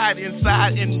outside,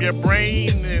 inside, in your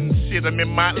brain and shit. I'm in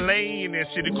my lane and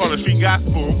shit. They call it street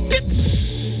gospel,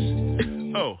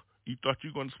 bitch. Oh, you thought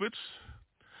you gonna switch?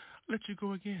 Let you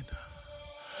go again.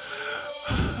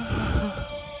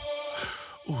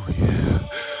 Oh yeah.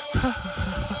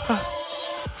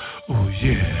 Oh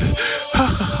yeah.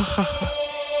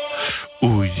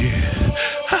 Oh yeah.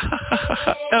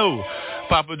 Oh,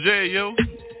 Papa J, yo.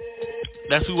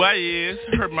 That's who I is.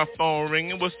 Heard my phone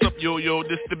ringing. What's up, yo?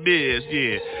 This the biz,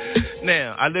 yeah.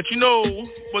 Now, I let you know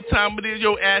what time it is.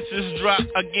 Yo, ashes drop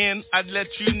again. I let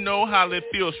you know how it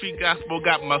feels. Street gospel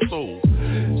got my soul.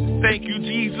 Thank you,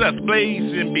 Jesus,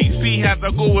 blazing me. See how I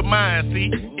go with mine,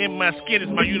 see? In my skin is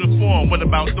my uniform. What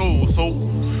about those? So,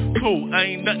 I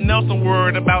ain't nothing else I'm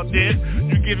worried about then.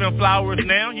 You giving flowers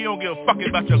now? You don't give a fuck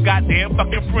about your goddamn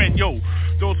fucking friend, yo.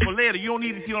 Those for later. You don't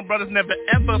need to see them brothers never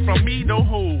ever from me, no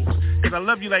ho. Cause I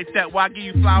love you like that. Why give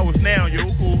you flowers now,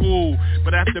 yo? Ho.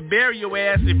 But I have to bury your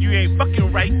ass if you ain't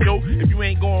fucking right, yo. If you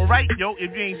ain't going right, yo.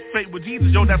 If you ain't straight with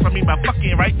Jesus, yo. That's what I mean by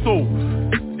fucking right, so.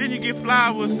 Then you get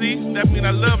flowers, see? That mean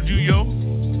I loved you, yo.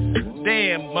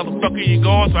 Damn, motherfucker, you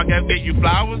gone, so I gotta get you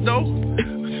flowers, though?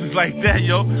 Just like that,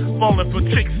 yo. Falling for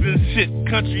tricks and shit.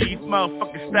 Country,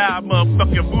 motherfucking style,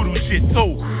 motherfucking voodoo shit, so.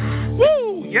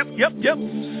 Woo! Yep.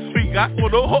 Street gospel,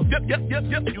 though. Yep.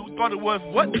 You thought it was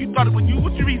what? You thought it was you?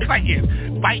 What you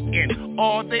reciting? Biting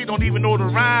all day, don't even know the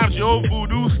rhymes, yo.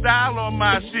 Voodoo style on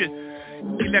my shit.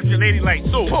 You left your lady like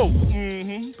so,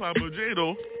 Papa J,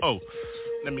 though. Oh.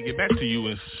 Let me get back to you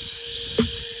and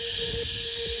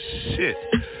shit.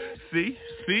 See?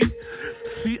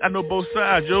 I know both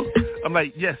sides, yo. I'm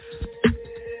like, yes,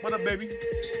 What up, baby?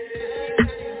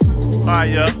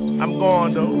 Alright, yo. I'm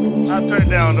going, though. I'll turn it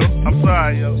down, though. I'm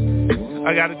sorry, yo.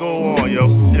 I gotta go on, yo.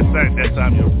 It's that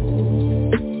time, yo.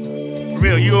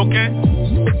 Real, you okay?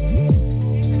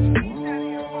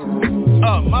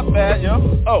 Oh, my bad,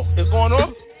 yo. Oh, it's going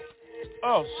on?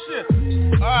 Oh, shit.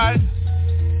 Alright.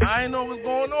 I ain't know what's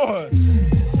going on.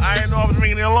 I ain't know I was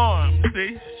ringing the alarm.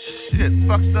 See? Shit,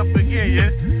 fucked up again, yeah?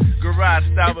 Garage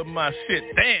style with my shit.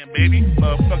 Damn, baby.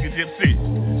 Motherfucking gypsy.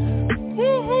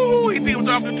 Woo-hoo. You think I'm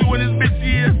talking to in this bitch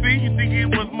here? See? You think it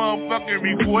was motherfucking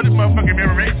recorded? Motherfucking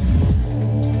memory?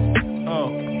 Oh,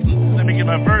 let me get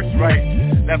my verse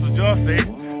right. That's what y'all say.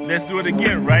 Let's do it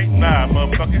again, right? Nah,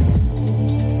 motherfucker.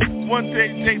 One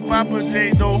J, Papa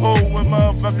J, no hoe with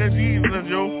motherfucker Jesus,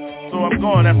 yo. So I'm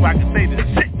going, that's why I can say this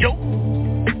shit, yo.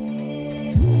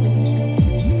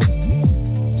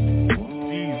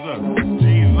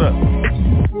 Jesus.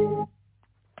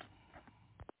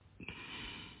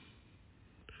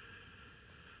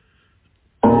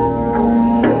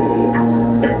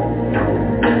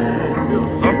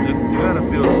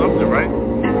 Feel something, right?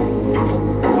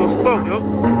 So smoke, yo.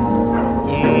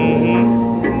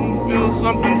 Feel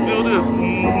something, feel this.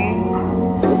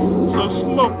 So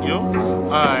smoke, yo.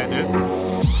 Alright, then.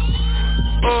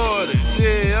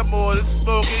 Yeah, I'm on this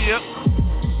smoking, yep.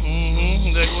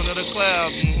 There go another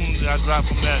cloud. I drop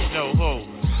from that, yo, ho.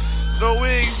 No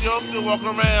wings, yo, still walking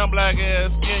around, black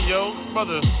ass skin, yo.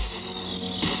 Brother,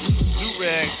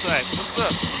 do-rag type, what's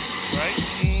up? Right?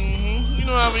 You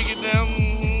know how we get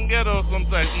down, ghetto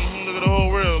sometimes. Look at the whole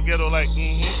world, ghetto like,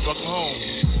 welcome home,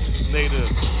 native.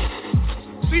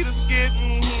 See the skid,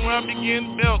 where I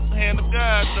begin, belt, hand of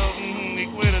God, though,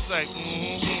 equator type,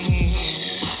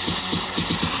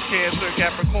 Cancer,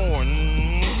 Capricorn,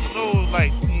 those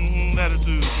like,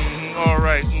 latitude,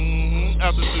 alright,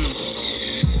 altitude,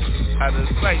 out of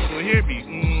sight, so hear me,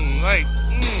 like,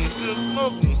 still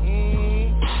smoking,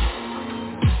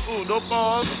 ooh, no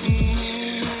balls,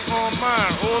 on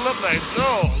mine, all up like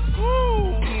jaws,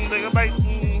 ooh, take a bite,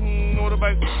 order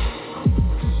bite,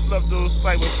 love those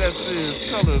sight what that is,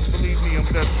 colors, believe me, I'm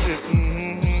that shit,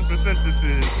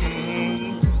 percentages,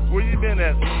 where you been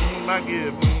at, my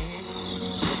give,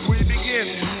 where you begin,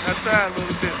 I try a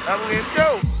little bit, I went,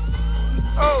 yo,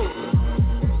 oh,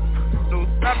 so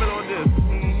stop it on this.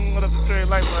 What up the cherry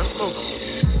light when I smoke?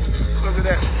 Look at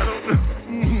that. I don't know.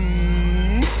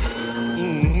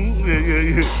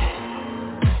 Yeah.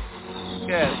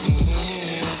 Cat.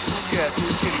 Cat,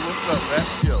 kitty, what's up, man?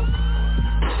 Yo,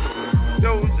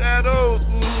 shadows.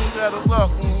 Shadows up.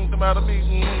 Come out of me.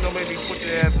 Don't make me put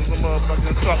your ass in some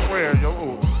motherfucking software, yo.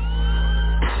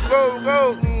 Go.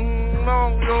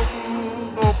 Long, yo.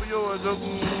 Go for yours, yo.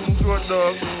 Short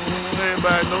dog.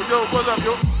 Everybody know, yo, what's up,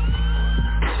 yo?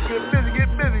 Get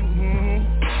busy.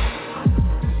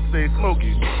 Stay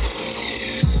smoky.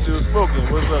 Still smoking,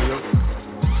 what's up, yo?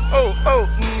 Oh,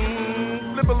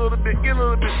 flip a little bit, get a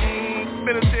little bit,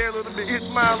 spin a chair a little bit, hit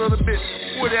smile a little bit.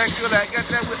 Boy, that good, I got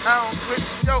that with I don't quit.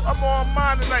 Yo, I'm on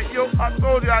mine tonight, yo. I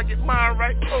told you I get mine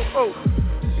right. Oh.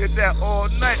 Get that all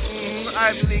night.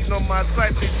 I believe on my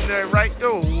sight, dictionary, right?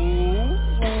 Yo,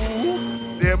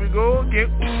 ooh. There we go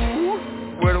again, ooh.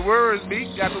 Where the words be,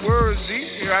 got the words be.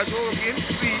 Here I go again,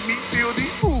 see me, feel the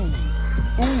ooh,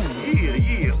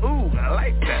 yeah, ooh, I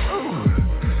like that,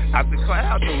 ooh. Out the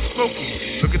cloud, no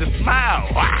smoky, look at the smile,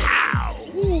 wow,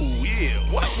 ooh,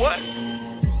 yeah, what?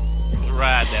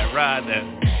 Ride that.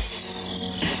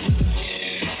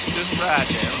 Just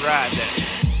ride that.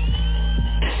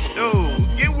 Yo,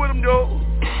 get with them, yo.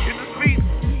 Get the speed,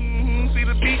 see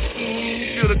the beat,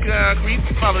 feel the concrete,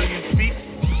 follow your feet.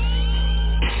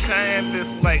 Canvas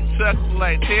like Chuck,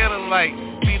 like Taylor, like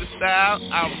see the style,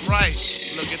 I'm right.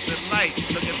 Look at the light,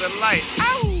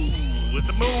 ow, with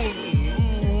the moon,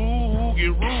 ooh,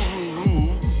 get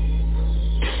rude.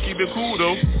 Keep it cool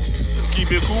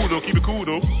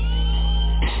though.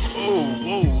 Oh,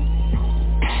 whoa,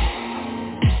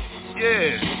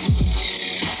 yeah.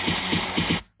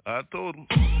 I told him.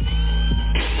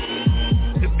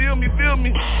 You feel me?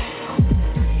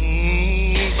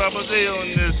 Papa J on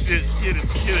this shit, hit it.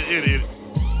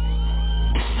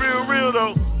 Real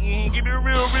though, keep it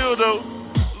real though.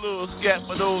 Little scat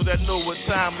for those that know what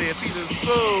time they see the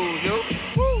soul, yo.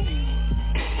 Woo.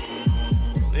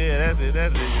 Yeah, that's it, yeah.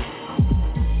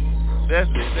 That's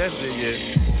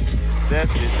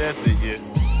it, yeah.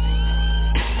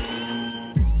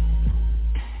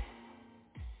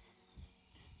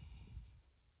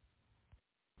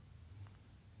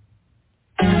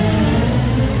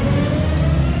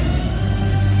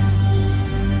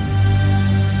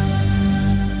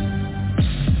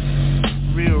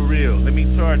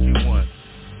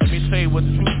 tell you what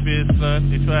the truth is, son.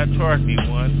 They try to charge me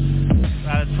one.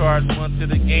 Try to charge one to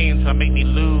the game, try to make me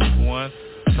lose one.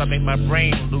 Try to make my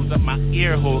brain lose up my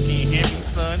ear hole. Can you hear me,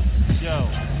 son?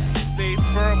 Yo, stay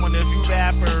firm on this, you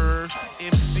rappers.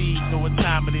 MC, know what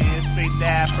time it is. Say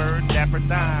dapper, dapper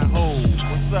dime. Ho,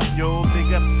 what's up, yo?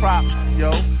 Big up props,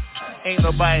 yo. Ain't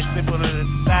nobody simpler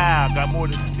than style. Got more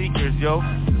than sneakers, yo.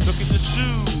 Look at the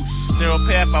shoes. Narrow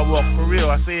path I walk, for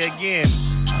real. I say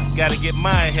again. Gotta get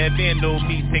mine. Heaven know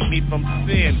me. Take me from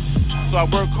sin. So I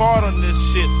work hard on this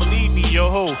shit. Believe me, yo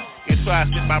ho. And try to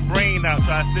sit my brain out.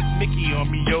 Try to sit Mickey on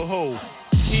me, yo ho.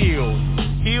 Healed.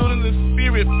 Healed in the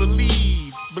spirit.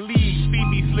 Believe. See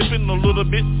me slipping a little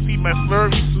bit. See my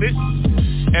slurry slit.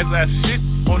 As I sit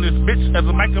on this bitch. As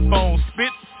a microphone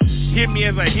spit. Hear me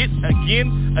as I hit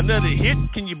again. Another hit.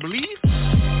 Can you believe?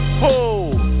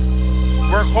 Ho.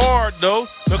 Work hard though.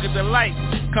 Look at the light.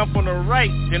 Come from the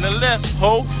right, then the left,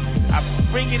 ho. I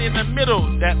bring it in the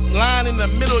middle. That line in the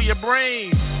middle of your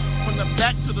brain. From the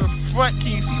back to the front, can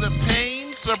you see the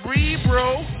pain? So breathe,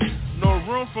 bro. No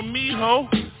room for me, ho.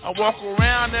 I walk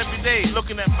around every day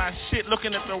looking at my shit,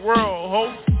 looking at the world,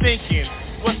 ho. Thinking,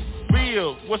 what's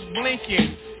real? What's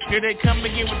blinking? Here they come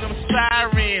again with them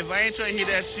sirens. I ain't trying to hear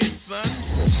that shit, son.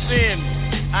 Sin.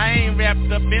 I ain't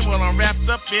wrapped up in what I'm wrapped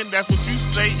up in. That's what you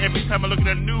say every time I look at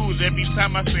the news. Every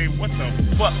time I say, what the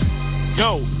fuck?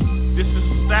 Yo, this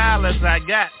is style as I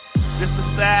got. This is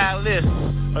stylist.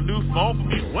 A new phone for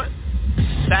me. What?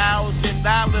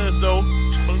 $1,000 though.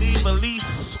 Believe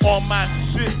on my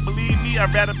shit. Believe me,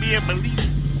 I'd rather be in belief.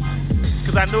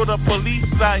 Cause I know the police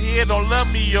out here don't love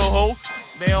me, yo ho.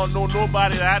 They don't know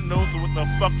nobody that I know. So what the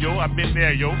fuck, yo? I've been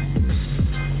there, yo.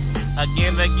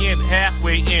 Again,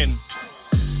 halfway in.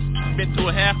 Been to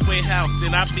a halfway house,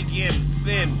 then I begin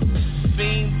sin,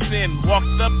 sin,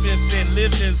 walked up in sin,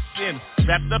 lived in sin,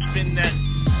 wrapped up in that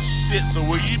shit. So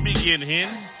where you begin, hen?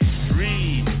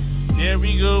 Read. There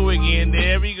we go again.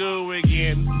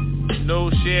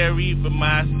 No sherry for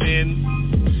my sin.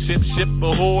 Ship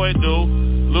ahoy, though.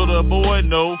 Little boy,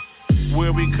 know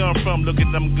where we come from. Look at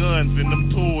them guns and them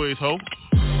toys, ho.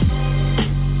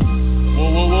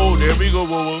 Whoa, there we go,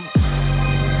 whoa.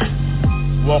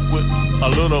 Walk with a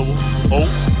little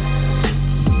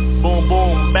boom,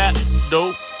 boom, back,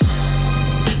 dope.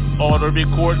 All the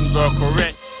recordings are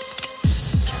correct.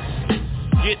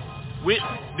 Get with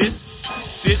this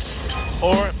shit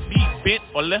or be bit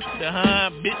or left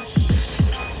behind,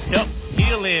 bitch. Help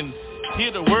healing,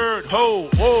 hear the word, ho,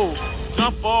 whoa.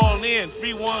 Jump all in,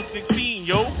 3116,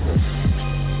 yo.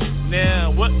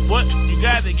 Now, what, you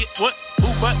gotta get, what, who,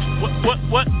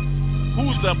 what?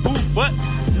 Who's the boo, what?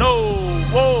 No,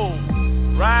 whoa,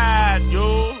 ride,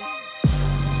 yo.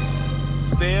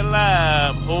 Stay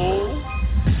alive, ho.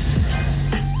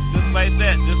 Just like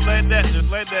that.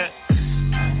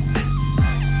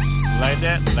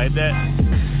 Like that.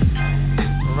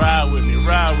 Ride with me.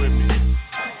 Ride with me.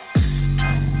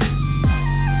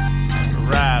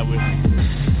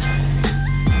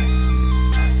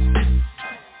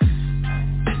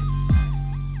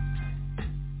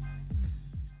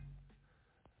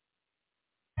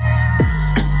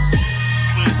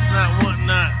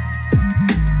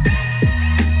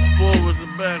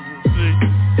 Backwards, see.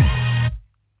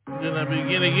 Then I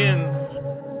begin again.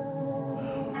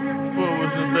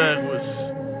 Forwards and backwards.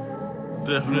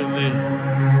 Definitely.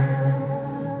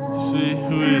 See,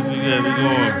 who is it got it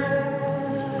going?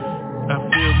 I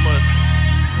feel much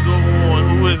go on.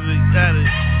 Who is it got it?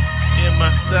 In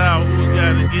my style, who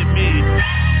got to get me?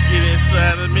 Get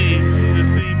inside of me to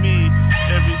see me.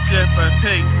 Every step I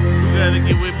take, who got to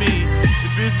get with me? The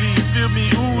busy, feel me?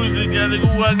 Who is it got to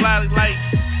go? I like.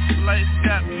 Lights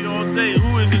got me all day.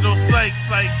 Who is it? No sight,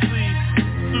 see.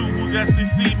 Sue, who got to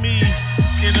see me?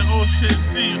 In the ocean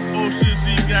sea. Ocean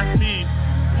sea got me.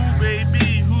 Ooh,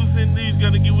 baby, who's in these?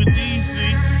 Gotta get with these,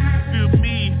 see. Feel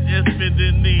me, just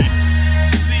bending knees.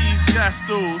 C's got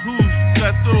those. Who's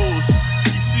got those?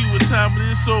 You see what time it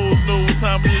is, souls. Know what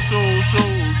time it is, souls.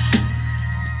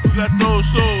 Who got those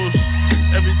souls?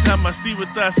 Every time I see what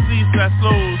I see, got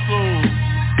souls.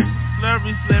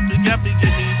 Slurry, slapping, got me, give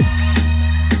me.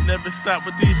 Never stop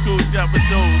with these tools, got with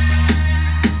those.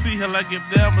 See how I get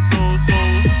down with those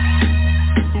souls.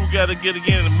 Who gotta get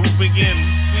again and move again?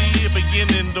 See it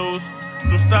beginning those.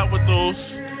 Don't stop with those.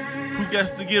 Who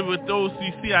got to get with those?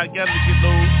 See I gotta get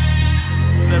those.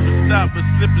 Never stop but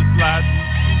slip and slide.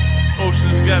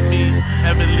 Oceans got me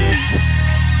heavenly.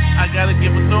 I gotta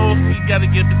get with those. You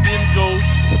gotta get with them ghosts.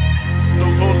 No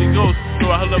Holy Ghost.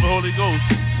 No, I love a Holy Ghost.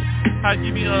 I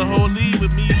give me unholy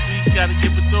with me, so you gotta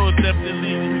give it those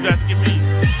definitely. You got to give me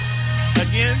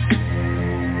again.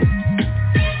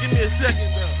 Give me a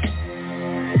second though.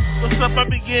 What's up, I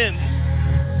begin.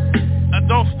 I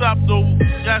don't stop though.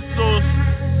 Got those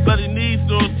bloody knees,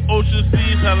 those ocean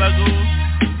seas, how I goes.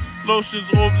 Lotions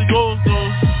over the goals,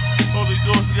 those. Holy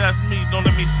Ghost got me, don't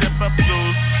let me step up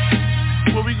those.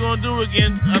 What we gonna do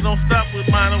again? I don't stop with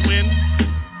mine and win.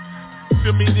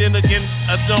 Feel me then again,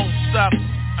 I don't stop.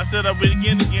 I said I will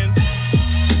again.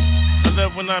 I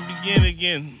love when I begin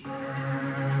again.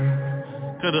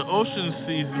 Cause the ocean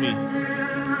sees me.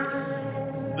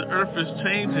 The earth is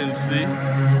changing, see?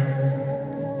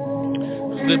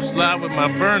 Slip slide with my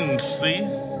burden, see?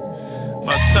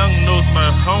 My tongue knows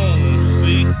my home,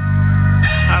 see?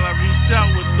 How I reach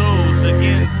out with those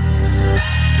again.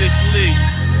 Sickly.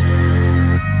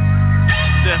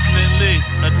 Definitely.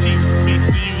 A deep speech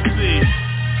to you, see?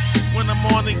 When I'm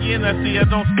on again, I see I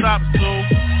don't stop, so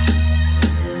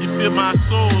you feel my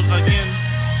soul again.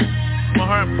 My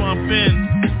heart pumping,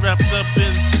 wrapped up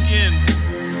in skin.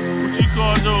 What you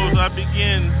call those? I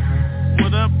begin.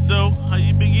 What up, though? How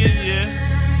you begin, yeah?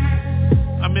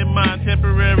 I'm in mine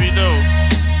temporary, though.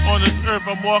 On this earth,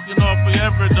 I'm walking on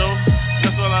forever, though.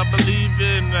 That's all I believe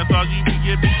in. That's all you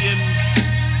begin.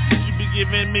 You be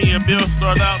giving me a bill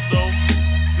start out, though.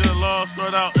 Get a law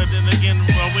start out, and then again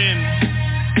I win.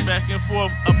 Back and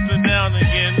forth, up and down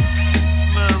again.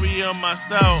 Flurry on my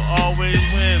style, always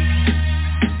win.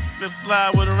 Slip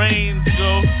slide where the rains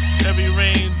go. Every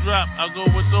rain drop, I go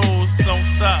with those,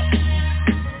 don't stop.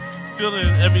 Feeling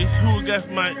every who got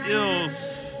my ill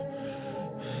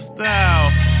style.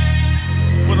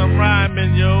 When I'm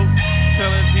rhyming, yo.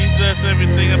 Telling Jesus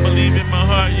everything I believe in my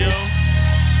heart, yo.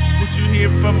 What you hear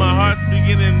from my heart's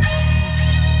beginning.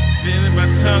 The end of my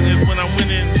tongue is when I'm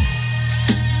winning.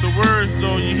 The words,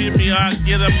 though, you hear me, I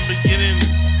get them beginning.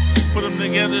 Put them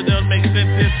together, they'll make sense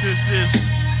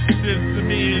to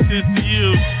me and sense to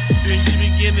you. Then you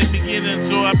beginning,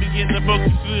 so I begin the book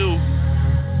too.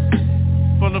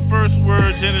 From the first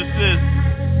word, Genesis,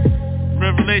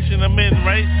 Revelation, I'm in,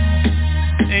 right?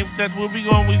 Ain't that where we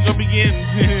gonna begin?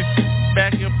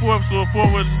 Back and forth, so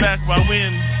forward and back, I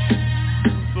win.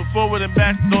 So forward and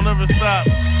back, don't ever stop.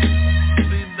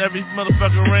 See every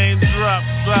motherfucking rain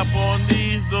drop on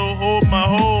these, though, hold my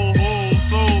whole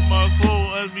soul, my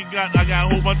soul, as we got, I got a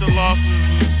whole bunch of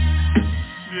losses.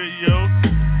 Shit, yo.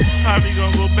 How we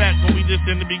gonna go back when we just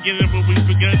in the beginning when we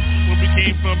forget where we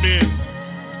came from in?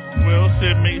 Well,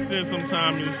 shit makes sense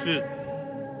sometimes and shit.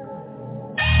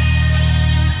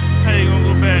 How you gonna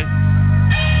go back?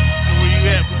 And where you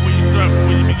at? Where you start?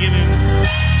 Where you beginning?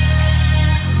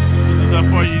 This is how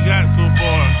far you got so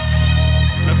far.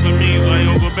 That's what it means, so I ain't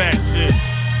gonna go back, shit.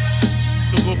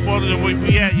 So go farther than where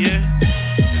we at, yeah?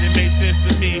 And it makes sense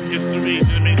to me, history,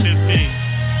 and it makes sense to me.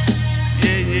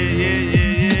 Yeah.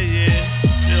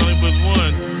 There only was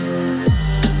one.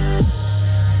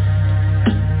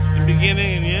 The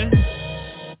beginning, yeah?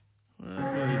 Well,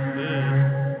 that's what it said.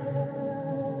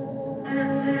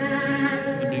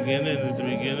 The beginning is the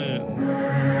beginning.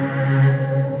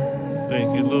 Thank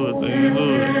you, Lord.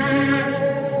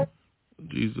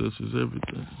 Jesus is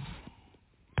everything.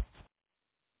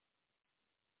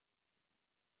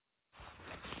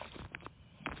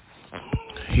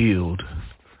 Healed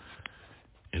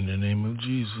in the name of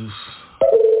Jesus.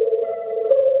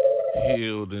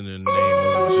 Healed in the name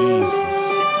of Jesus.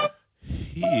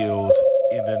 Healed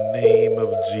in the name of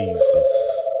Jesus.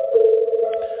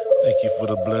 Thank you for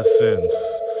the blessings.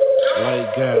 Light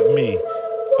got me.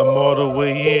 I'm all the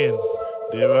way in.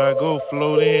 There I go,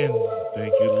 float in.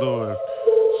 Thank you, Lord.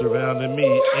 Surrounding me,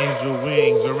 angel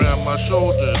wings around my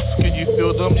shoulders. Can you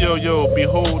feel them? Yo,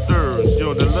 beholders.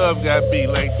 Yo, the love got me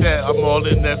like that. I'm all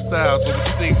in that style. So what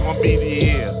you think gonna be the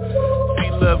year?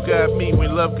 See, love got me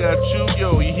when love got you.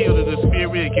 Yo, you healed in the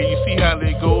spirit. Can you see how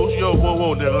it goes? Yo,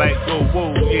 whoa, the light go,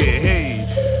 whoa, yeah,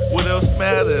 hey. What else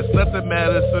matters? Nothing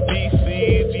matters to me.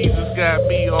 See, Jesus got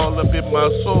me all up in my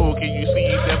soul. Can you see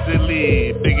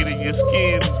definitely bigger than your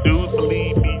skin, dude?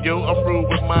 Believe me, yo, I'm rude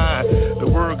with mine. The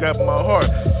word got my heart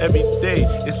every day.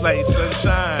 It's like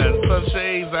sunshine,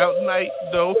 sunshades out night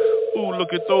though. Ooh,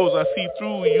 look at those, I see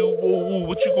through you. Ooh,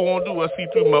 what you gonna do? I see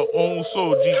through my own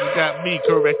soul. Jesus got me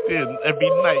corrected every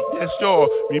night. Yes, y'all,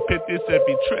 repentance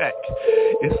every track.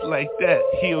 It's like that,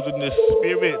 healed in the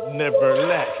spirit, never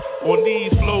lack. On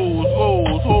these flows,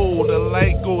 hold the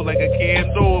light go like a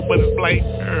candle, but it's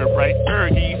brighter.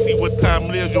 Can you see what time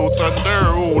it is? Yo,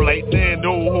 thunder, ooh, lightning,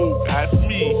 oh, got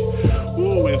me.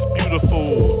 Ooh, it's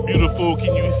beautiful,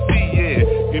 can you see it?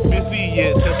 Get busy,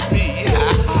 yeah, touch me,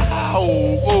 yeah.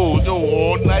 Oh, yo,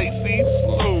 all night, see,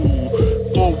 slow.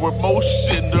 Forward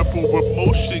motion, the forward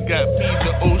motion got me.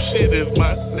 The ocean is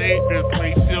my savior.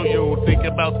 Play still, yo, think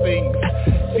about things.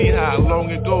 See how long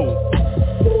it go.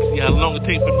 See how long it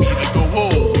takes for me to go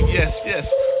home. Yeah.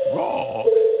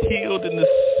 healed in the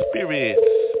spirit.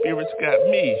 Spirit's got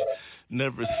me.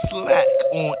 Never slack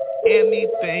on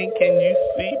anything. Can you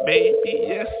see, baby?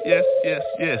 Yes, yes, yes,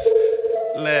 yes.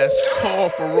 Last call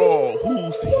for all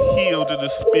who's healed in the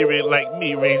spirit like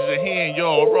me. Raise your hand,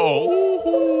 y'all. Roll.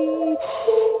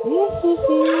 Ooh,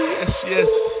 ooh, ooh, yes, yes.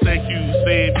 Thank you,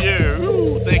 Savior.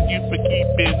 Ooh, thank you for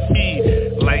keeping me.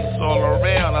 Lights all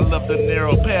around. I love the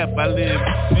narrow path I live.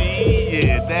 See,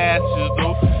 yeah, that's just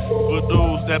though for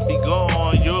those that be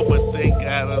gone, yo. But thank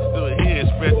God I'm still here,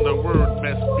 spreading the word.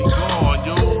 Best be gone,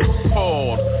 yo.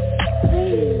 Called.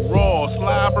 Ooh, raw,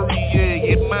 slobbery, yeah,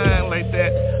 get mine like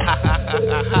that. Ha ha ha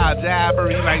ha ha,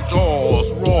 jabbery like jaws.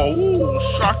 Raw, ooh,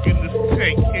 shark in this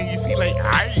tank. Can you see like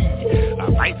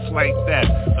lights like that?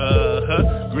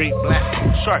 Great black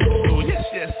shark. Oh yes,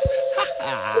 yes. Ha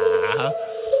ha.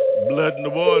 Blood in the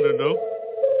water though.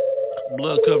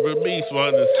 Blood covered me, so I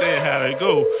understand how they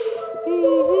go.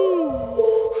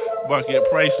 Woo-hoo. Market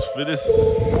price for this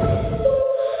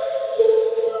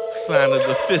sign of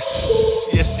the fish.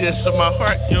 Yes, yes, in my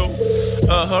heart, yo.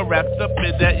 Wrapped up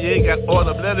in that, yeah, got all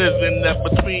the letters in that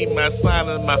between my sign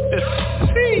and my fist.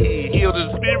 Hey, heal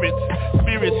the spirits.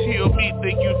 Spirits heal me.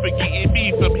 Thank you for getting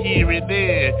me from here and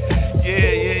there.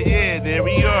 Yeah, yeah, yeah, there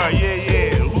we are. Yeah,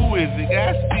 yeah. Who is it?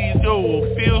 I see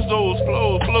those, feels those,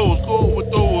 flows, go with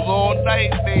those all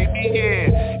night, baby.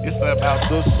 Yeah, it's about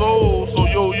the soul. So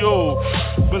yo,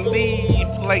 believe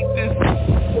like this.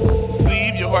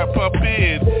 Leave your heart pump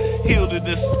in. Healed in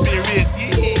the spirit.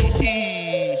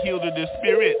 Yeah, healed in the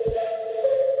spirit.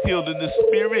 Healed in the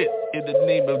spirit. In the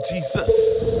name of Jesus.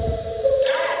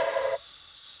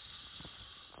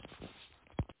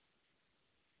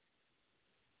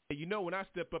 You know when I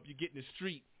step up, you get in the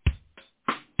street.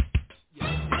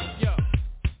 Yeah.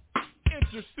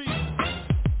 Intercede.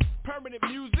 Permanent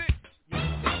music.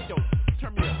 Yo,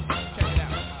 turn me up. Check it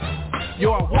out.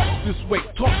 Yo, I walk this way,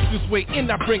 talk this way,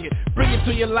 and I bring it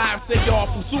to your lives. Say y'all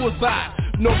from suicide.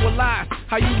 No more lies.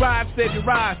 How you ride, save your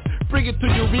rise. Bring it to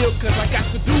your real, cause I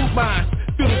got to do mine.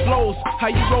 Feel the blows, how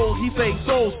you roll, he say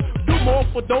souls. Do more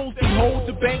for those that hold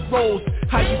the bank rolls.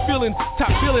 How you feeling?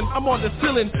 Top feeling, I'm on the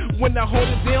ceiling. When I hold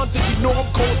it down, then you know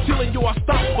I'm cold chilling. Yo, I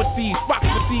stop with these, rock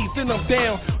with these, then I'm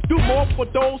down. Do more for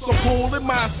those so cool in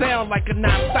my sound like a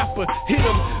non-stopper. Hit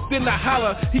him, then I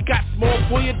holler. He got more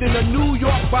for you than a New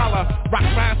York baller. Rock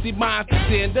rhymes, see minds,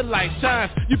 then the light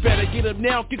shines. You better get up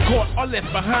now, get caught or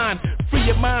left behind. Free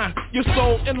your mind, your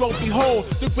soul, and lo and behold,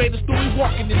 the greatest story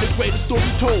walking in the greatest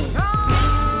story told.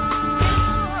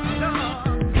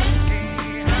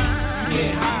 You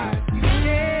can't hide. You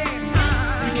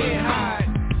can't hide.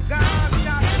 God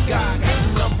got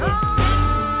the number.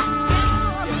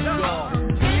 Yes, Lord.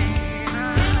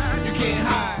 You can't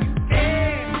hide.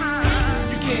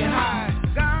 You can't hide.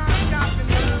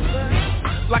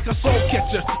 Like a soul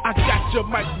catcher, I got your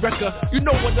mic wrecker. You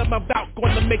know what I'm about,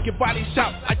 gonna make your body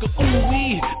shout like a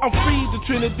ooh-wee. I'm free, the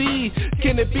Trinity,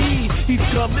 can it be? He's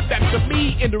coming back to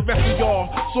me and the rest of y'all.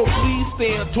 So please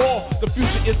stand tall, the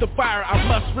future is the fire, I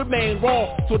must remain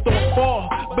raw. So don't fall,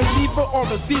 believer or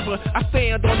receiver, I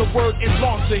stand on the word and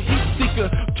launch a heat seeker.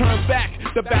 Turn back,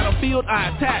 the battlefield I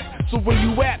attack. So where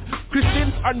you at?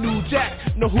 Christians are New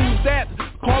Jack. Know who's that?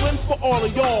 Calling for all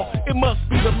of y'all. It must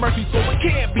be the mercy, so it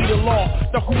can't be the law.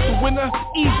 The who's the winner?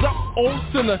 Ease up, old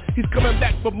sinner. He's coming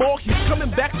back for more, he's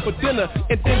coming back for dinner.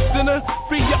 And then sinner,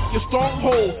 free up your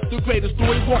stronghold. The greatest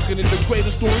story walking and the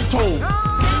greatest story told. You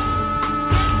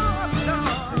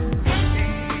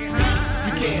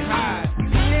can't hide. You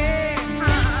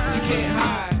can't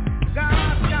hide.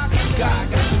 God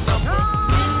got the number.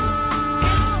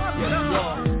 Yes,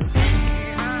 Lord.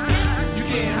 You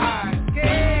can't hide.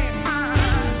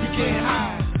 You can't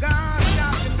hide.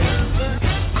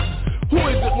 Who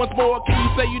is it once more? Can you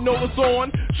say you know it's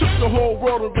on? Shook the whole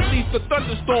world and released a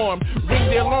thunderstorm. Ring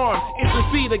the alarm,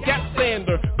 intercede a gap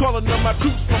sander. Calling on my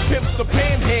troops from pimps to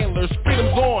panhandlers.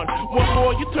 Freedom's on, one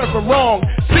more you turn from wrong.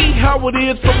 See how it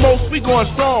is for most, we going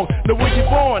strong. Know where you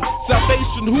born,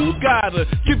 salvation, who's got her?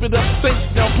 Give it up,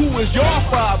 saints, now who is your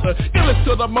father? Illest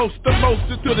to the most to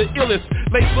the illest.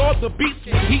 Lace all the beats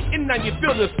with heat and now you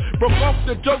feel this. Broke off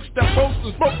the jokes that boast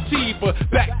and smoke cheaper.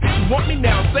 Back didn't want me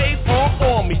now, save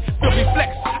all on me. Feel me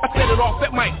flex, I set it off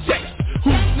at my checks.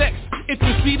 Who's next?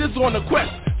 Interceders on the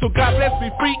quest. So God bless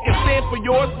me free and stand for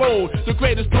yours bold. The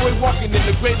greatest story walking and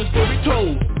the greatest story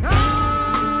told.